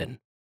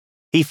comparison.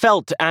 He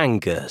felt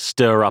anger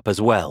stir up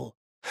as well,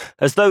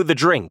 as though the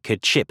drink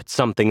had chipped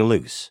something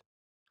loose.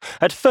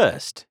 At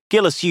first,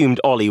 Gil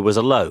assumed Ollie was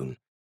alone.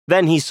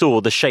 Then he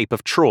saw the shape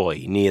of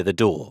Troy near the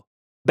door.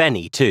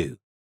 Benny, too.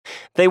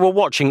 They were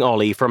watching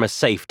Ollie from a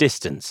safe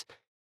distance.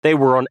 They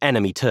were on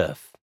enemy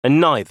turf, and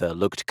neither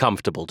looked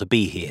comfortable to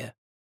be here.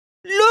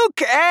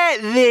 "Look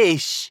at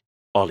this,"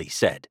 Ollie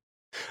said.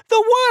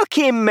 "The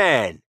working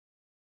man."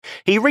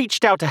 He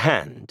reached out a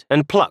hand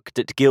and plucked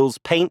at Gil's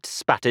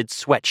paint-spattered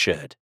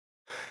sweatshirt.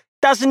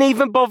 "Doesn't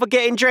even bother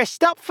getting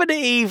dressed up for the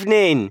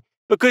evening,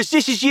 because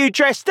this is you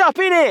dressed up,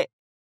 innit?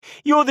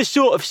 You're the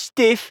sort of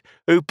stiff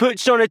who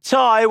puts on a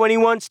tie when he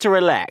wants to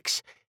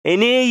relax,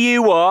 and here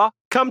you are,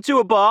 come to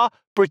a bar,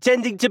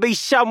 pretending to be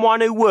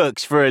someone who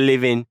works for a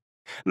living.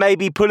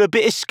 Maybe pull a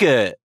bit of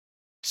skirt.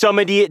 Some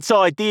idiot's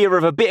idea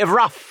of a bit of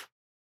rough.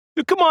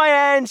 Look at my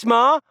hands,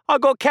 Ma. I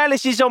got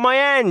calluses on my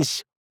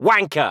hands.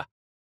 Wanker.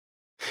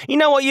 You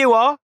know what you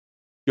are?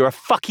 You're a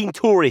fucking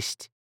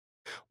tourist.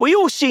 We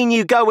all seen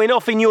you going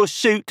off in your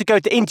suit to go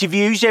to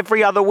interviews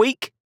every other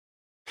week."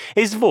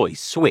 His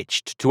voice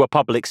switched to a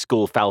public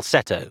school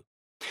falsetto.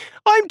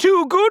 "I'm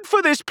too good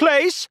for this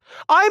place.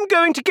 I'm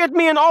going to get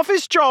me an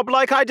office job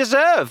like I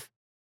deserve."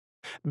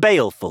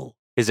 Baleful,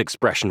 his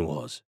expression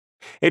was.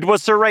 It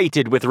was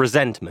serrated with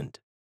resentment,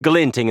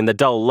 glinting in the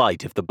dull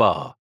light of the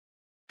bar.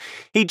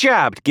 He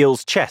jabbed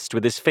Gil's chest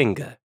with his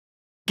finger.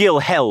 Gil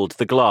held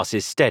the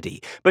glasses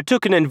steady, but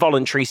took an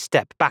involuntary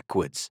step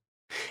backwards.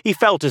 He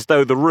felt as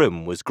though the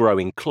room was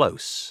growing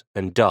close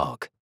and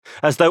dark,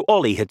 as though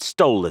Ollie had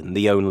stolen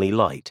the only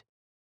light.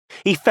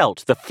 He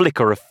felt the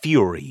flicker of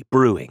fury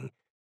brewing,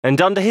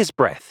 and under his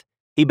breath,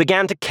 he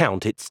began to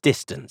count its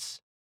distance.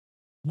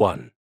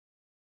 1,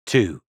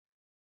 2,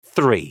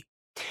 3.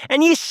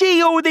 "And you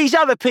see all these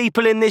other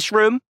people in this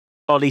room,"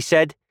 Ollie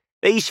said.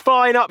 "These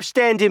fine,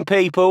 upstanding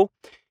people.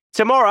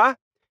 Tomorrow,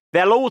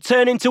 they'll all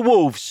turn into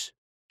wolves.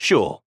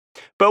 Sure.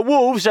 But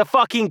wolves are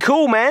fucking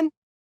cool, man.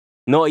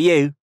 Not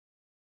you.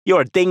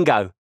 You're a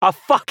dingo. A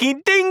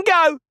fucking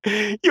dingo!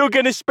 You're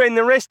gonna spend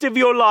the rest of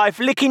your life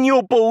licking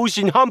your balls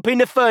and humping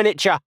the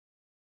furniture."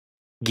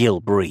 Gil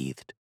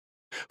breathed.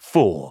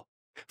 4,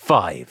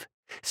 5,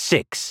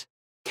 6.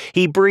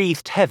 He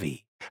breathed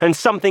heavy, and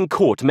something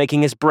caught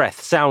making his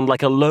breath sound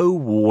like a low,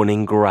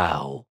 warning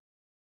growl.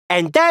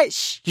 "And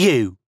that's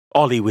you,"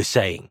 Ollie was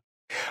saying.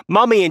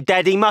 "Mummy and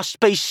Daddy must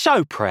be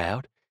so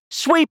proud,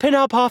 sweeping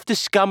up after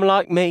scum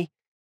like me.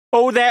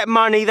 All that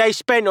money they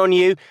spent on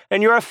you,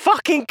 and you're a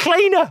fucking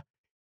cleaner.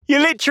 You're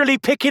literally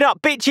picking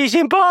up bitches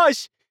in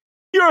bars.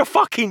 You're a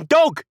fucking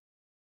dog."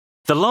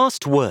 The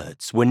last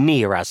words were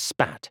near as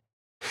spat,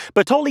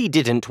 but Ollie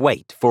didn't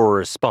wait for a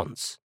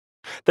response.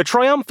 The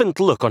triumphant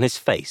look on his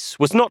face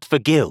was not for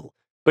Gil,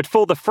 but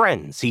for the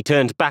friends he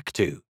turned back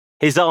to,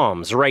 his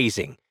arms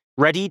raising,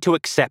 ready to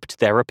accept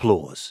their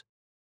applause.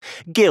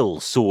 Gil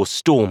saw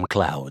storm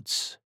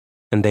clouds,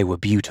 and they were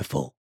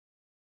beautiful.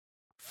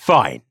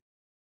 Fine.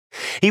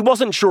 He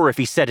wasn't sure if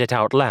he said it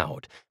out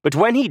loud, but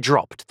when he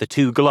dropped the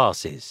 2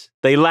 glasses,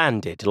 they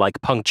landed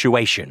like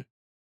punctuation.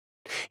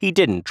 He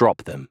didn't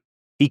drop them.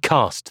 He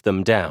cast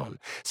them down,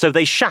 so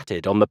they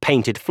shattered on the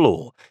painted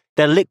floor,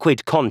 their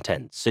liquid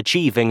contents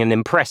achieving an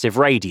impressive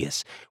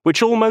radius,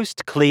 which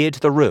almost cleared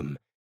the room.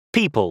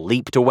 People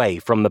leaped away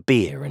from the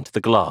beer and the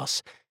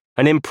glass.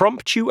 An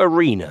impromptu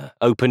arena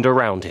opened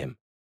around him.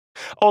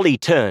 Ollie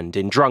turned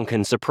in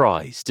drunken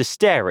surprise to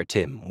stare at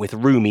him with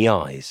rheumy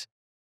eyes.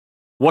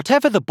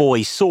 Whatever the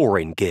boy saw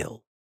in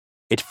Gil,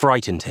 it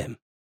frightened him.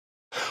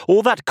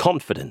 All that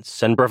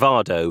confidence and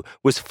bravado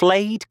was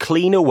flayed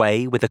clean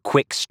away with a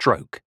quick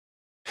stroke.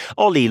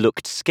 Ollie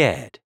looked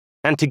scared,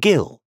 and to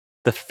Gil,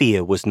 the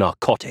fear was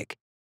narcotic.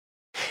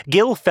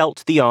 Gil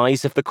felt the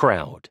eyes of the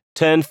crowd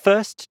turn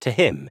first to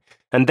him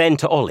and then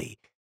to Ollie,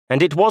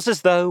 and it was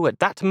as though, at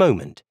that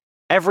moment,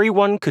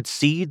 everyone could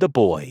see the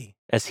boy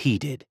as he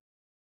did.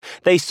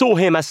 They saw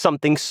him as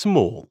something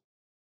small,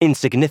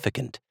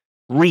 insignificant,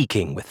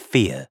 reeking with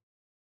fear.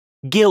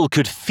 Gil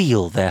could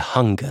feel their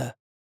hunger.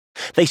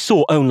 They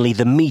saw only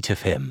the meat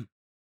of him.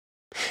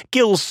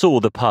 Gil saw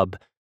the pub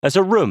as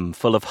a room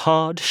full of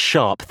hard,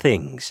 sharp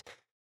things,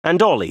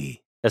 and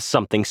Ollie as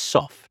something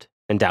soft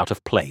and out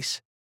of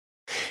place.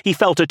 He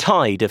felt a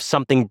tide of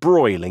something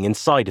broiling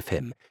inside of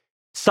him,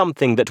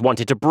 something that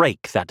wanted to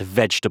break that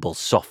vegetable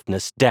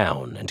softness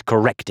down and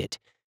correct it,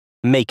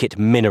 make it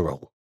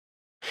mineral.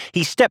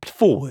 He stepped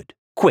forward,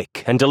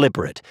 quick and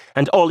deliberate,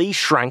 and Ollie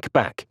shrank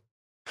back.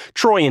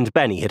 Troy and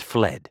Benny had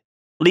fled,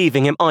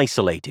 leaving him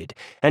isolated,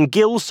 and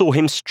Gil saw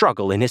him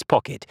struggle in his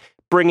pocket,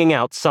 bringing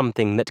out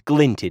something that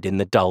glinted in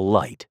the dull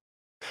light.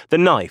 The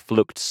knife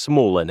looked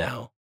smaller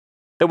now.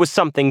 There was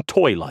something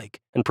toy-like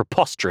and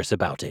preposterous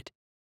about it.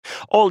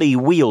 Ollie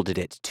wielded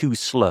it too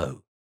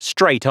slow,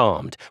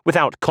 straight-armed,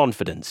 without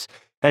confidence,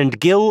 and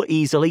Gil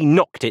easily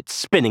knocked it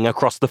spinning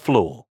across the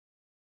floor.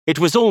 It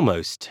was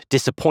almost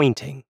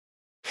disappointing.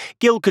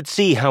 Gil could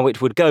see how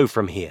it would go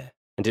from here,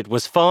 and it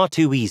was far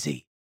too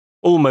easy,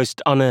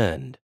 almost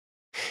unearned.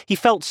 He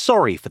felt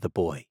sorry for the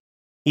boy.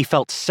 He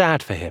felt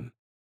sad for him.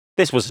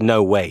 This was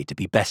no way to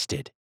be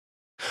bested.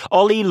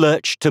 Ollie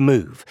lurched to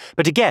move,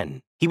 but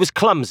again he was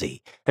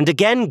clumsy, and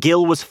again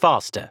Gil was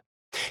faster.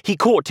 He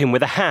caught him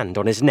with a hand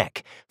on his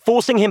neck,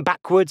 forcing him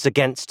backwards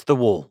against the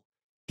wall.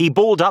 He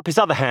balled up his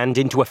other hand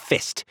into a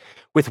fist.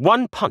 With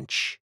one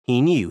punch,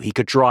 he knew he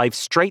could drive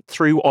straight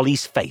through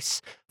Ollie's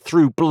face,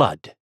 through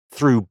blood,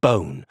 through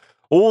bone,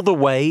 all the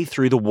way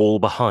through the wall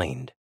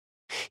behind.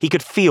 He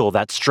could feel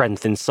that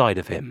strength inside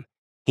of him.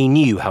 He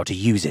knew how to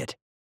use it.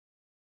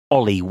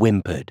 Ollie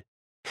whimpered.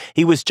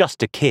 He was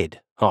just a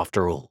kid,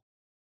 after all.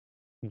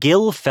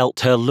 Gil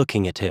felt her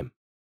looking at him.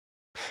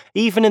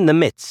 Even in the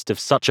midst of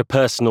such a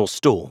personal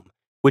storm,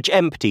 which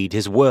emptied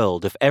his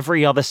world of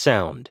every other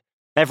sound,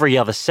 every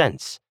other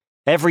sense,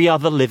 every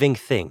other living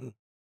thing,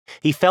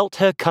 he felt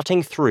her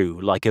cutting through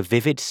like a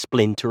vivid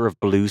splinter of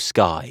blue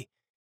sky,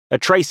 a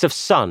trace of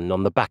sun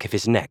on the back of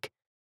his neck,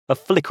 a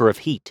flicker of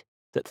heat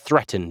that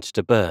threatened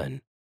to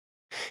burn.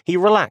 He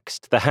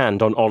relaxed the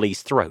hand on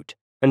Ollie's throat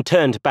and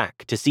turned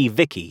back to see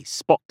Vicky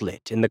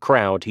spotlit in the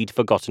crowd he'd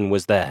forgotten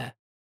was there.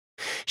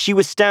 She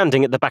was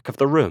standing at the back of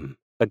the room,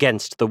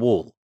 against the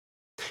wall.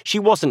 She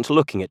wasn't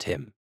looking at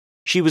him.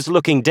 She was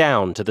looking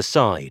down to the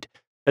side,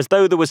 as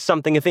though there was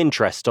something of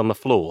interest on the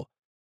floor,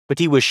 but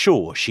he was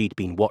sure she'd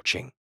been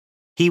watching.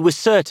 He was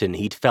certain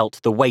he'd felt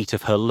the weight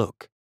of her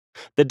look,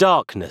 the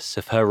darkness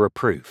of her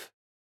reproof.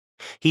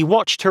 He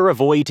watched her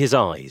avoid his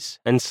eyes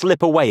and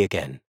slip away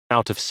again,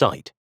 out of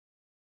sight.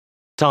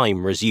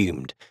 Time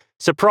resumed,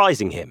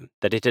 surprising him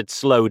that it had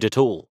slowed at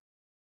all.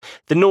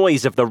 The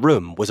noise of the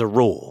room was a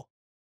roar.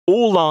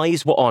 All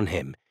eyes were on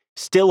him,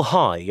 still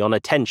high on a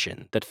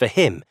tension that for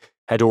him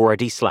had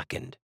already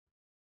slackened.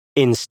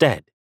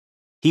 Instead,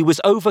 he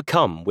was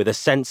overcome with a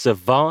sense of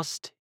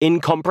vast,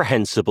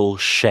 incomprehensible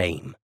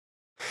shame.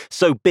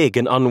 So big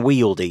and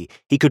unwieldy,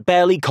 he could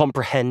barely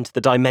comprehend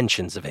the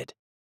dimensions of it.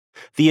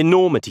 The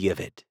enormity of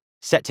it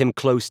set him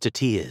close to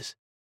tears.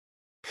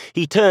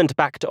 He turned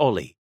back to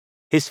Ollie,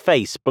 his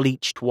face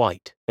bleached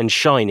white and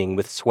shining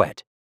with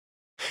sweat.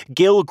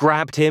 Gil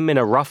grabbed him in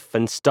a rough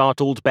and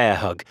startled bear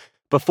hug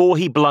before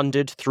he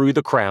blundered through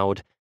the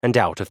crowd and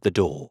out of the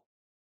door.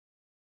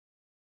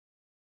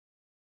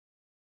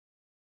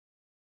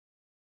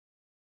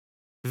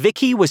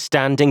 Vicky was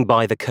standing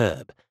by the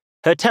curb,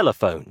 her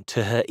telephone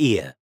to her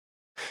ear.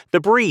 The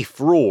brief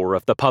roar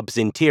of the pub's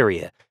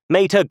interior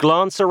made her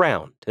glance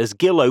around as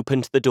Gil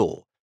opened the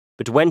door,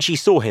 but when she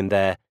saw him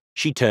there,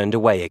 she turned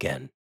away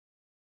again.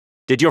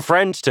 "Did your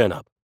friend turn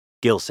up?"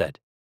 Gil said.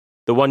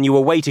 "The one you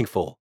were waiting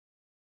for?"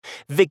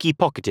 Vicky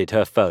pocketed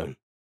her phone.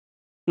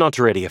 "Not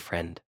really a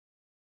friend.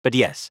 But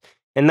yes,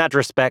 in that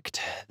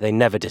respect, they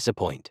never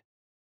disappoint."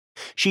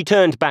 She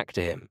turned back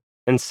to him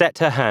and set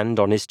her hand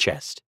on his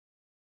chest.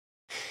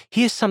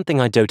 "Here's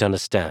something I don't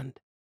understand,"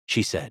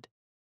 she said.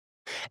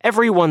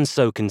 "Everyone's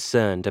so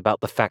concerned about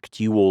the fact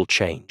you all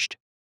changed.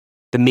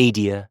 The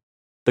media,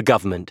 the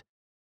government,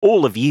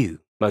 all of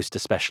you, most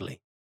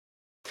especially.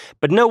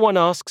 But no one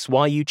asks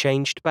why you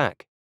changed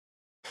back.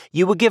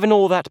 You were given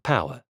all that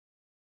power,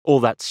 all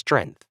that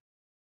strength,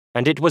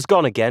 and it was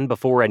gone again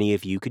before any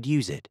of you could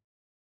use it."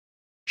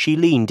 She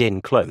leaned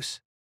in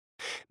close.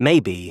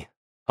 "Maybe,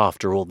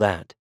 after all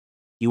that,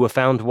 you were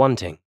found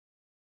wanting."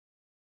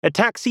 A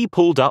taxi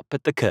pulled up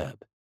at the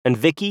curb, and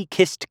Vicky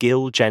kissed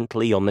Gil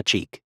gently on the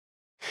cheek.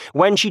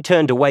 When she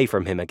turned away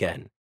from him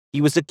again,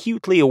 he was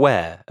acutely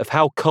aware of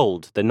how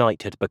cold the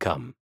night had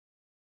become.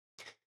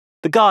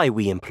 "The guy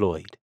we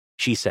employed,"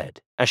 she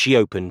said as she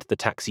opened the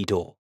taxi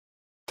door.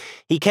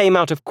 "He came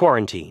out of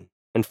quarantine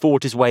and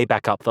fought his way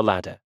back up the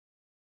ladder.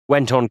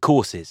 Went on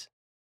courses,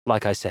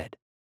 like I said."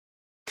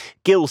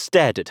 Gil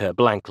stared at her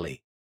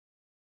blankly.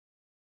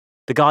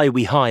 "The guy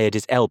we hired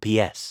is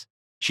LPS,"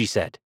 she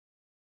said.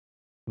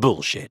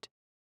 "Bullshit.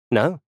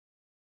 No.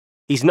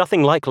 He's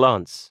nothing like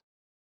Lance.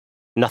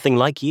 Nothing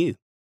like you.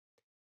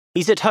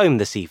 He's at home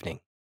this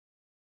evening.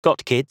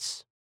 Got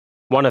kids.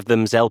 One of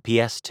them's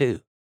LPS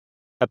too.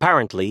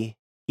 Apparently,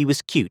 he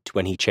was cute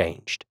when he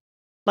changed.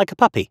 Like a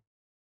puppy."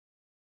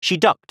 She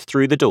ducked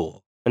through the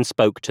door and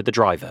spoke to the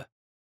driver.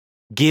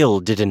 Gil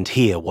didn't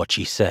hear what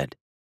she said.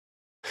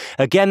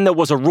 Again there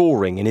was a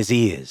roaring in his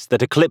ears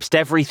that eclipsed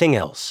everything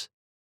else.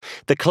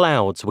 The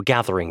clouds were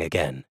gathering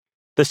again,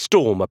 the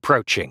storm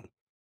approaching.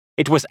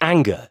 It was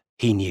anger,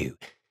 he knew,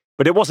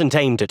 but it wasn't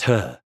aimed at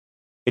her.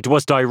 It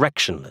was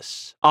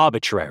directionless,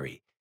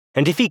 arbitrary,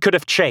 and if he could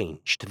have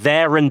changed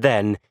there and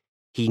then,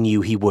 he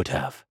knew he would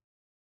have.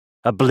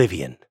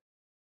 Oblivion.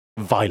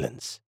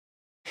 Violence.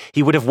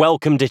 He would have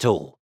welcomed it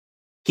all.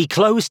 He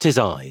closed his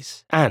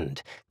eyes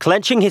and,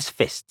 clenching his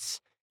fists,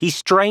 he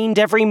strained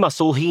every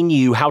muscle he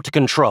knew how to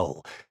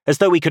control, as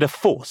though he could have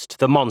forced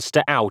the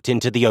monster out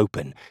into the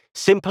open,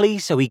 simply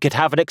so he could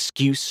have an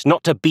excuse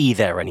not to be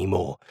there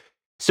anymore,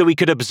 so he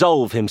could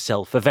absolve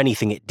himself of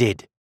anything it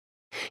did.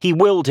 He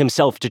willed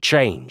himself to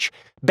change,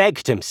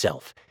 begged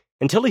himself,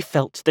 until he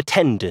felt the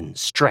tendons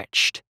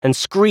stretched and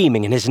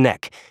screaming in his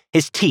neck,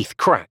 his teeth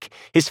crack,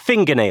 his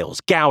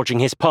fingernails gouging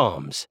his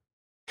palms.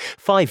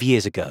 5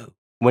 years ago,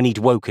 when he'd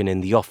woken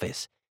in the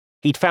office,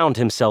 he'd found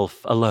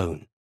himself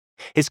alone.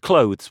 His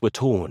clothes were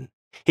torn,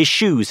 his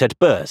shoes had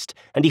burst,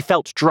 and he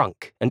felt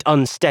drunk and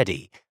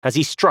unsteady as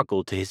he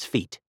struggled to his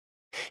feet.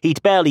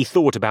 He'd barely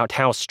thought about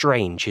how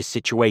strange his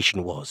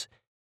situation was.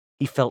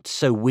 He felt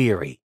so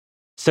weary,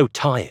 so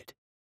tired.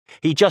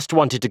 He just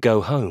wanted to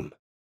go home.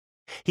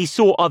 He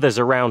saw others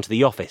around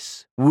the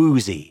office,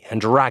 woozy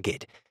and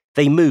ragged.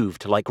 They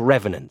moved like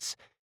revenants,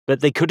 but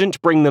they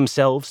couldn't bring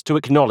themselves to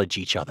acknowledge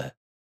each other.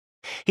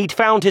 He'd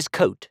found his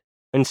coat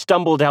and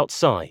stumbled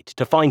outside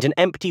to find an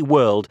empty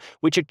world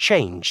which had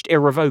changed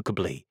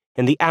irrevocably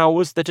in the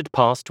hours that had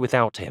passed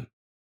without him.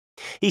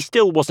 He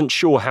still wasn't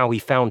sure how he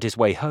found his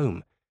way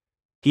home.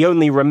 He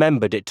only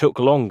remembered it took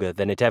longer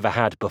than it ever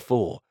had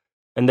before,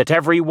 and that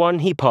everyone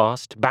he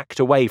passed backed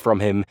away from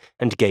him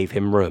and gave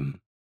him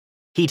room.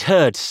 He'd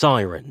heard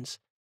sirens,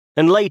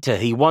 and later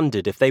he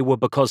wondered if they were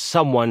because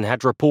someone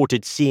had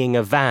reported seeing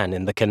a van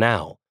in the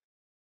canal.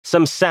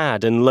 Some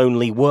sad and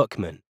lonely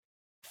workman,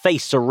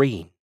 face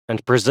serene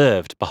and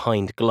preserved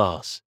behind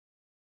glass.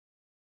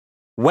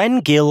 When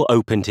Gil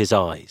opened his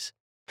eyes,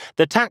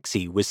 the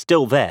taxi was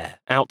still there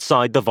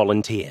outside the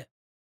Volunteer.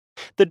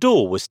 The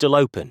door was still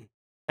open,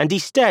 and he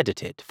stared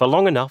at it for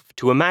long enough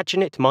to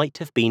imagine it might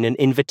have been an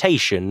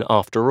invitation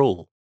after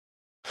all.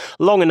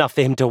 Long enough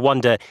for him to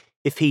wonder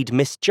if he'd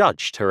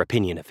misjudged her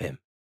opinion of him.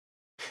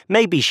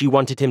 Maybe she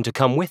wanted him to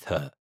come with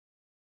her,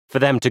 for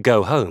them to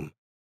go home,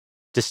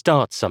 to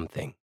start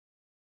something,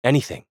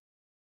 anything,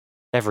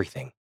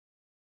 everything.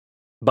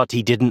 But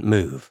he didn't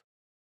move.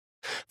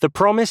 The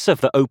promise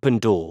of the open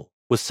door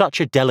was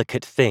such a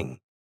delicate thing.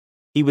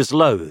 He was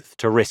loath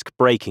to risk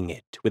breaking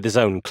it with his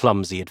own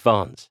clumsy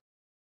advance.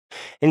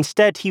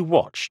 Instead, he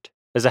watched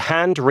as a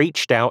hand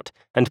reached out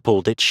and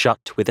pulled it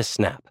shut with a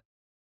snap.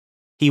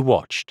 He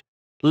watched,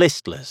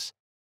 listless,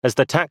 as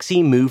the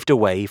taxi moved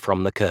away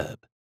from the curb.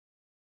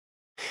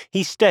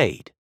 He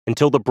stayed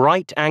until the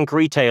bright,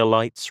 angry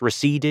taillights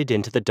receded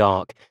into the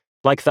dark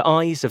like the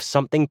eyes of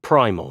something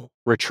primal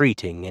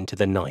retreating into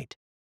the night.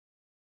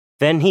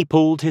 Then he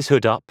pulled his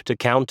hood up to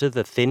counter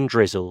the thin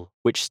drizzle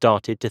which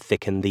started to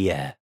thicken the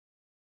air.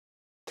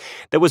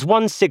 There was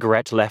one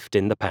cigarette left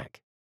in the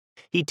pack.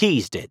 He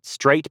teased it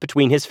straight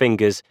between his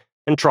fingers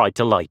and tried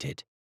to light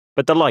it,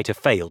 but the lighter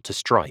failed to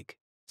strike,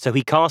 so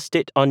he cast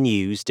it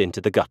unused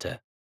into the gutter.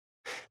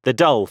 The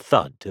dull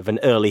thud of an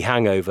early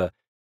hangover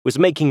was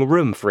making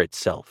room for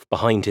itself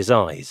behind his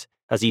eyes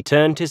as he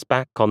turned his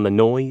back on the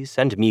noise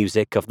and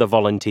music of the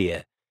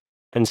volunteer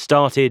and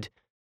started,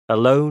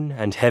 alone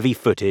and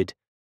heavy-footed,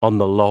 on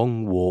the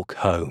long walk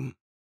home.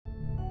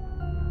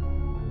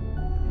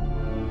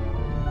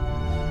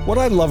 What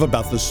I love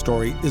about this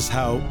story is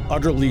how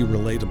utterly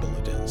relatable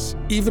it is.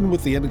 Even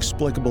with the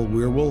inexplicable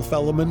werewolf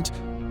element,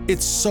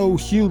 it's so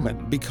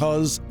human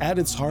because, at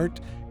its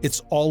heart, it's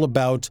all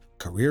about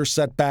career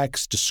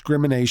setbacks,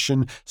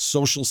 discrimination,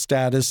 social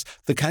status,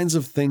 the kinds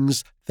of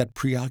things that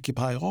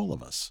preoccupy all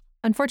of us.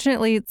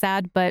 Unfortunately, it's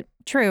sad, but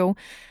true,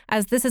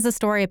 as this is a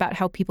story about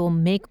how people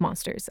make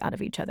monsters out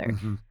of each other.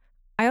 Mm-hmm.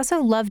 I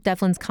also love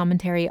Devlin's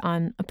commentary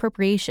on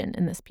appropriation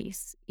in this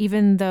piece.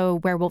 Even though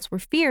werewolves were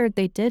feared,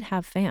 they did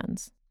have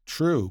fans.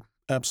 True,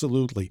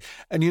 absolutely.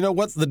 And you know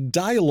what? The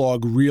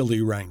dialogue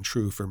really rang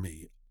true for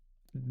me.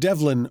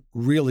 Devlin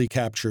really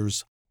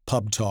captures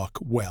pub talk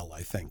well,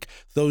 I think.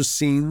 Those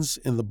scenes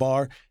in the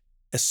bar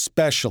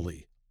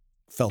especially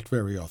felt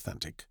very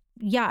authentic.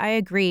 Yeah, I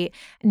agree.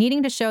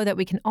 Needing to show that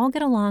we can all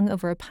get along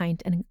over a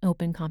pint and an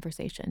open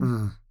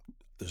conversation.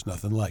 There's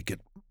nothing like it.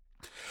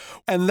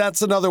 And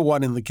that's another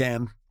one in the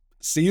can.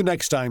 See you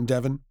next time,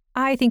 Devin.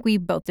 I think we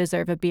both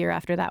deserve a beer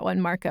after that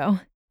one, Marco.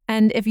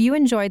 And if you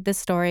enjoyed this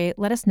story,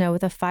 let us know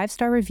with a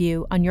 5-star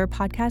review on your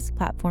podcast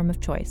platform of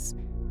choice.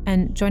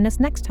 And join us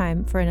next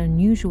time for an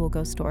unusual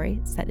ghost story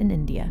set in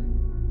India.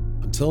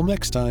 Until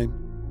next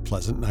time,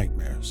 pleasant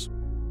nightmares.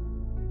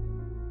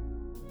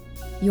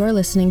 You're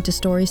listening to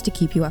Stories to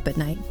Keep You Up at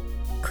Night,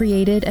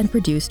 created and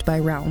produced by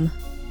Realm,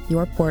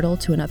 your portal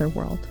to another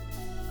world.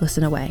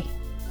 Listen away.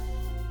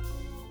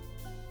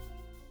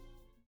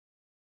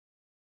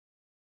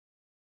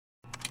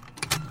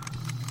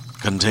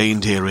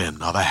 Contained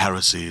herein are the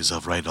heresies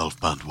of Radolf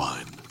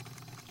Burntwine,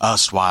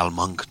 erstwhile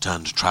monk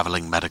turned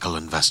traveling medical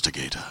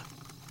investigator.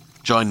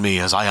 Join me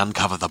as I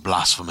uncover the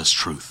blasphemous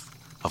truth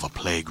of a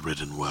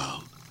plague-ridden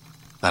world,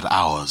 that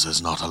ours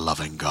is not a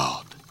loving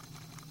God,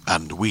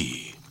 and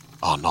we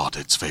are not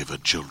its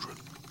favored children.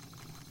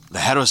 The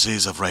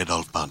heresies of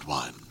Radolf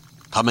Burntwine,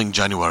 coming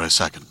January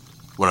 2nd,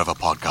 wherever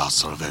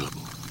podcasts are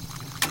available.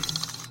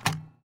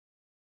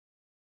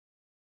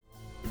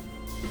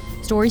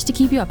 Stories to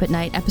Keep You Up at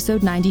Night,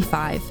 episode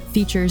 95,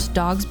 features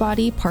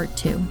Dogsbody Part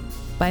 2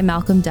 by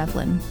Malcolm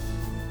Devlin.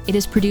 It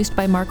is produced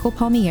by Marco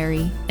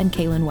Palmieri and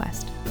Kaylin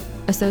West.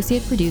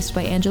 Associate produced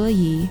by Angela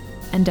Yee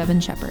and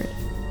Devin Shepard.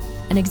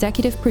 And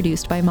executive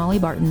produced by Molly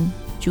Barton,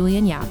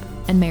 Julian Yap,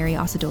 and Mary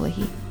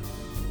Osadolahi.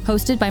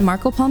 Hosted by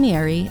Marco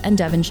Palmieri and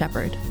Devin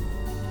Shepard.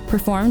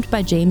 Performed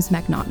by James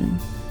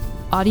McNaughton.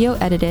 Audio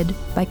edited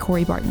by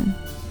Corey Barton.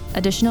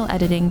 Additional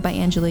editing by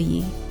Angela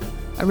Yee.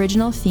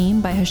 Original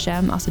theme by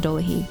Hashem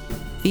Osadolahi,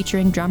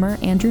 featuring drummer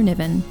Andrew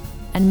Niven,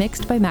 and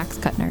mixed by Max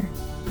Kuttner.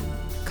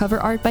 Cover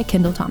art by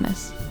Kendall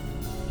Thomas.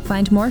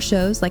 Find more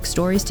shows like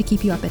Stories to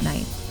Keep You Up at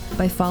Night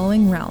by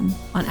following Realm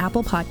on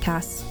Apple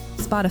Podcasts,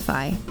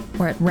 Spotify,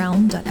 or at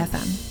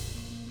realm.fm.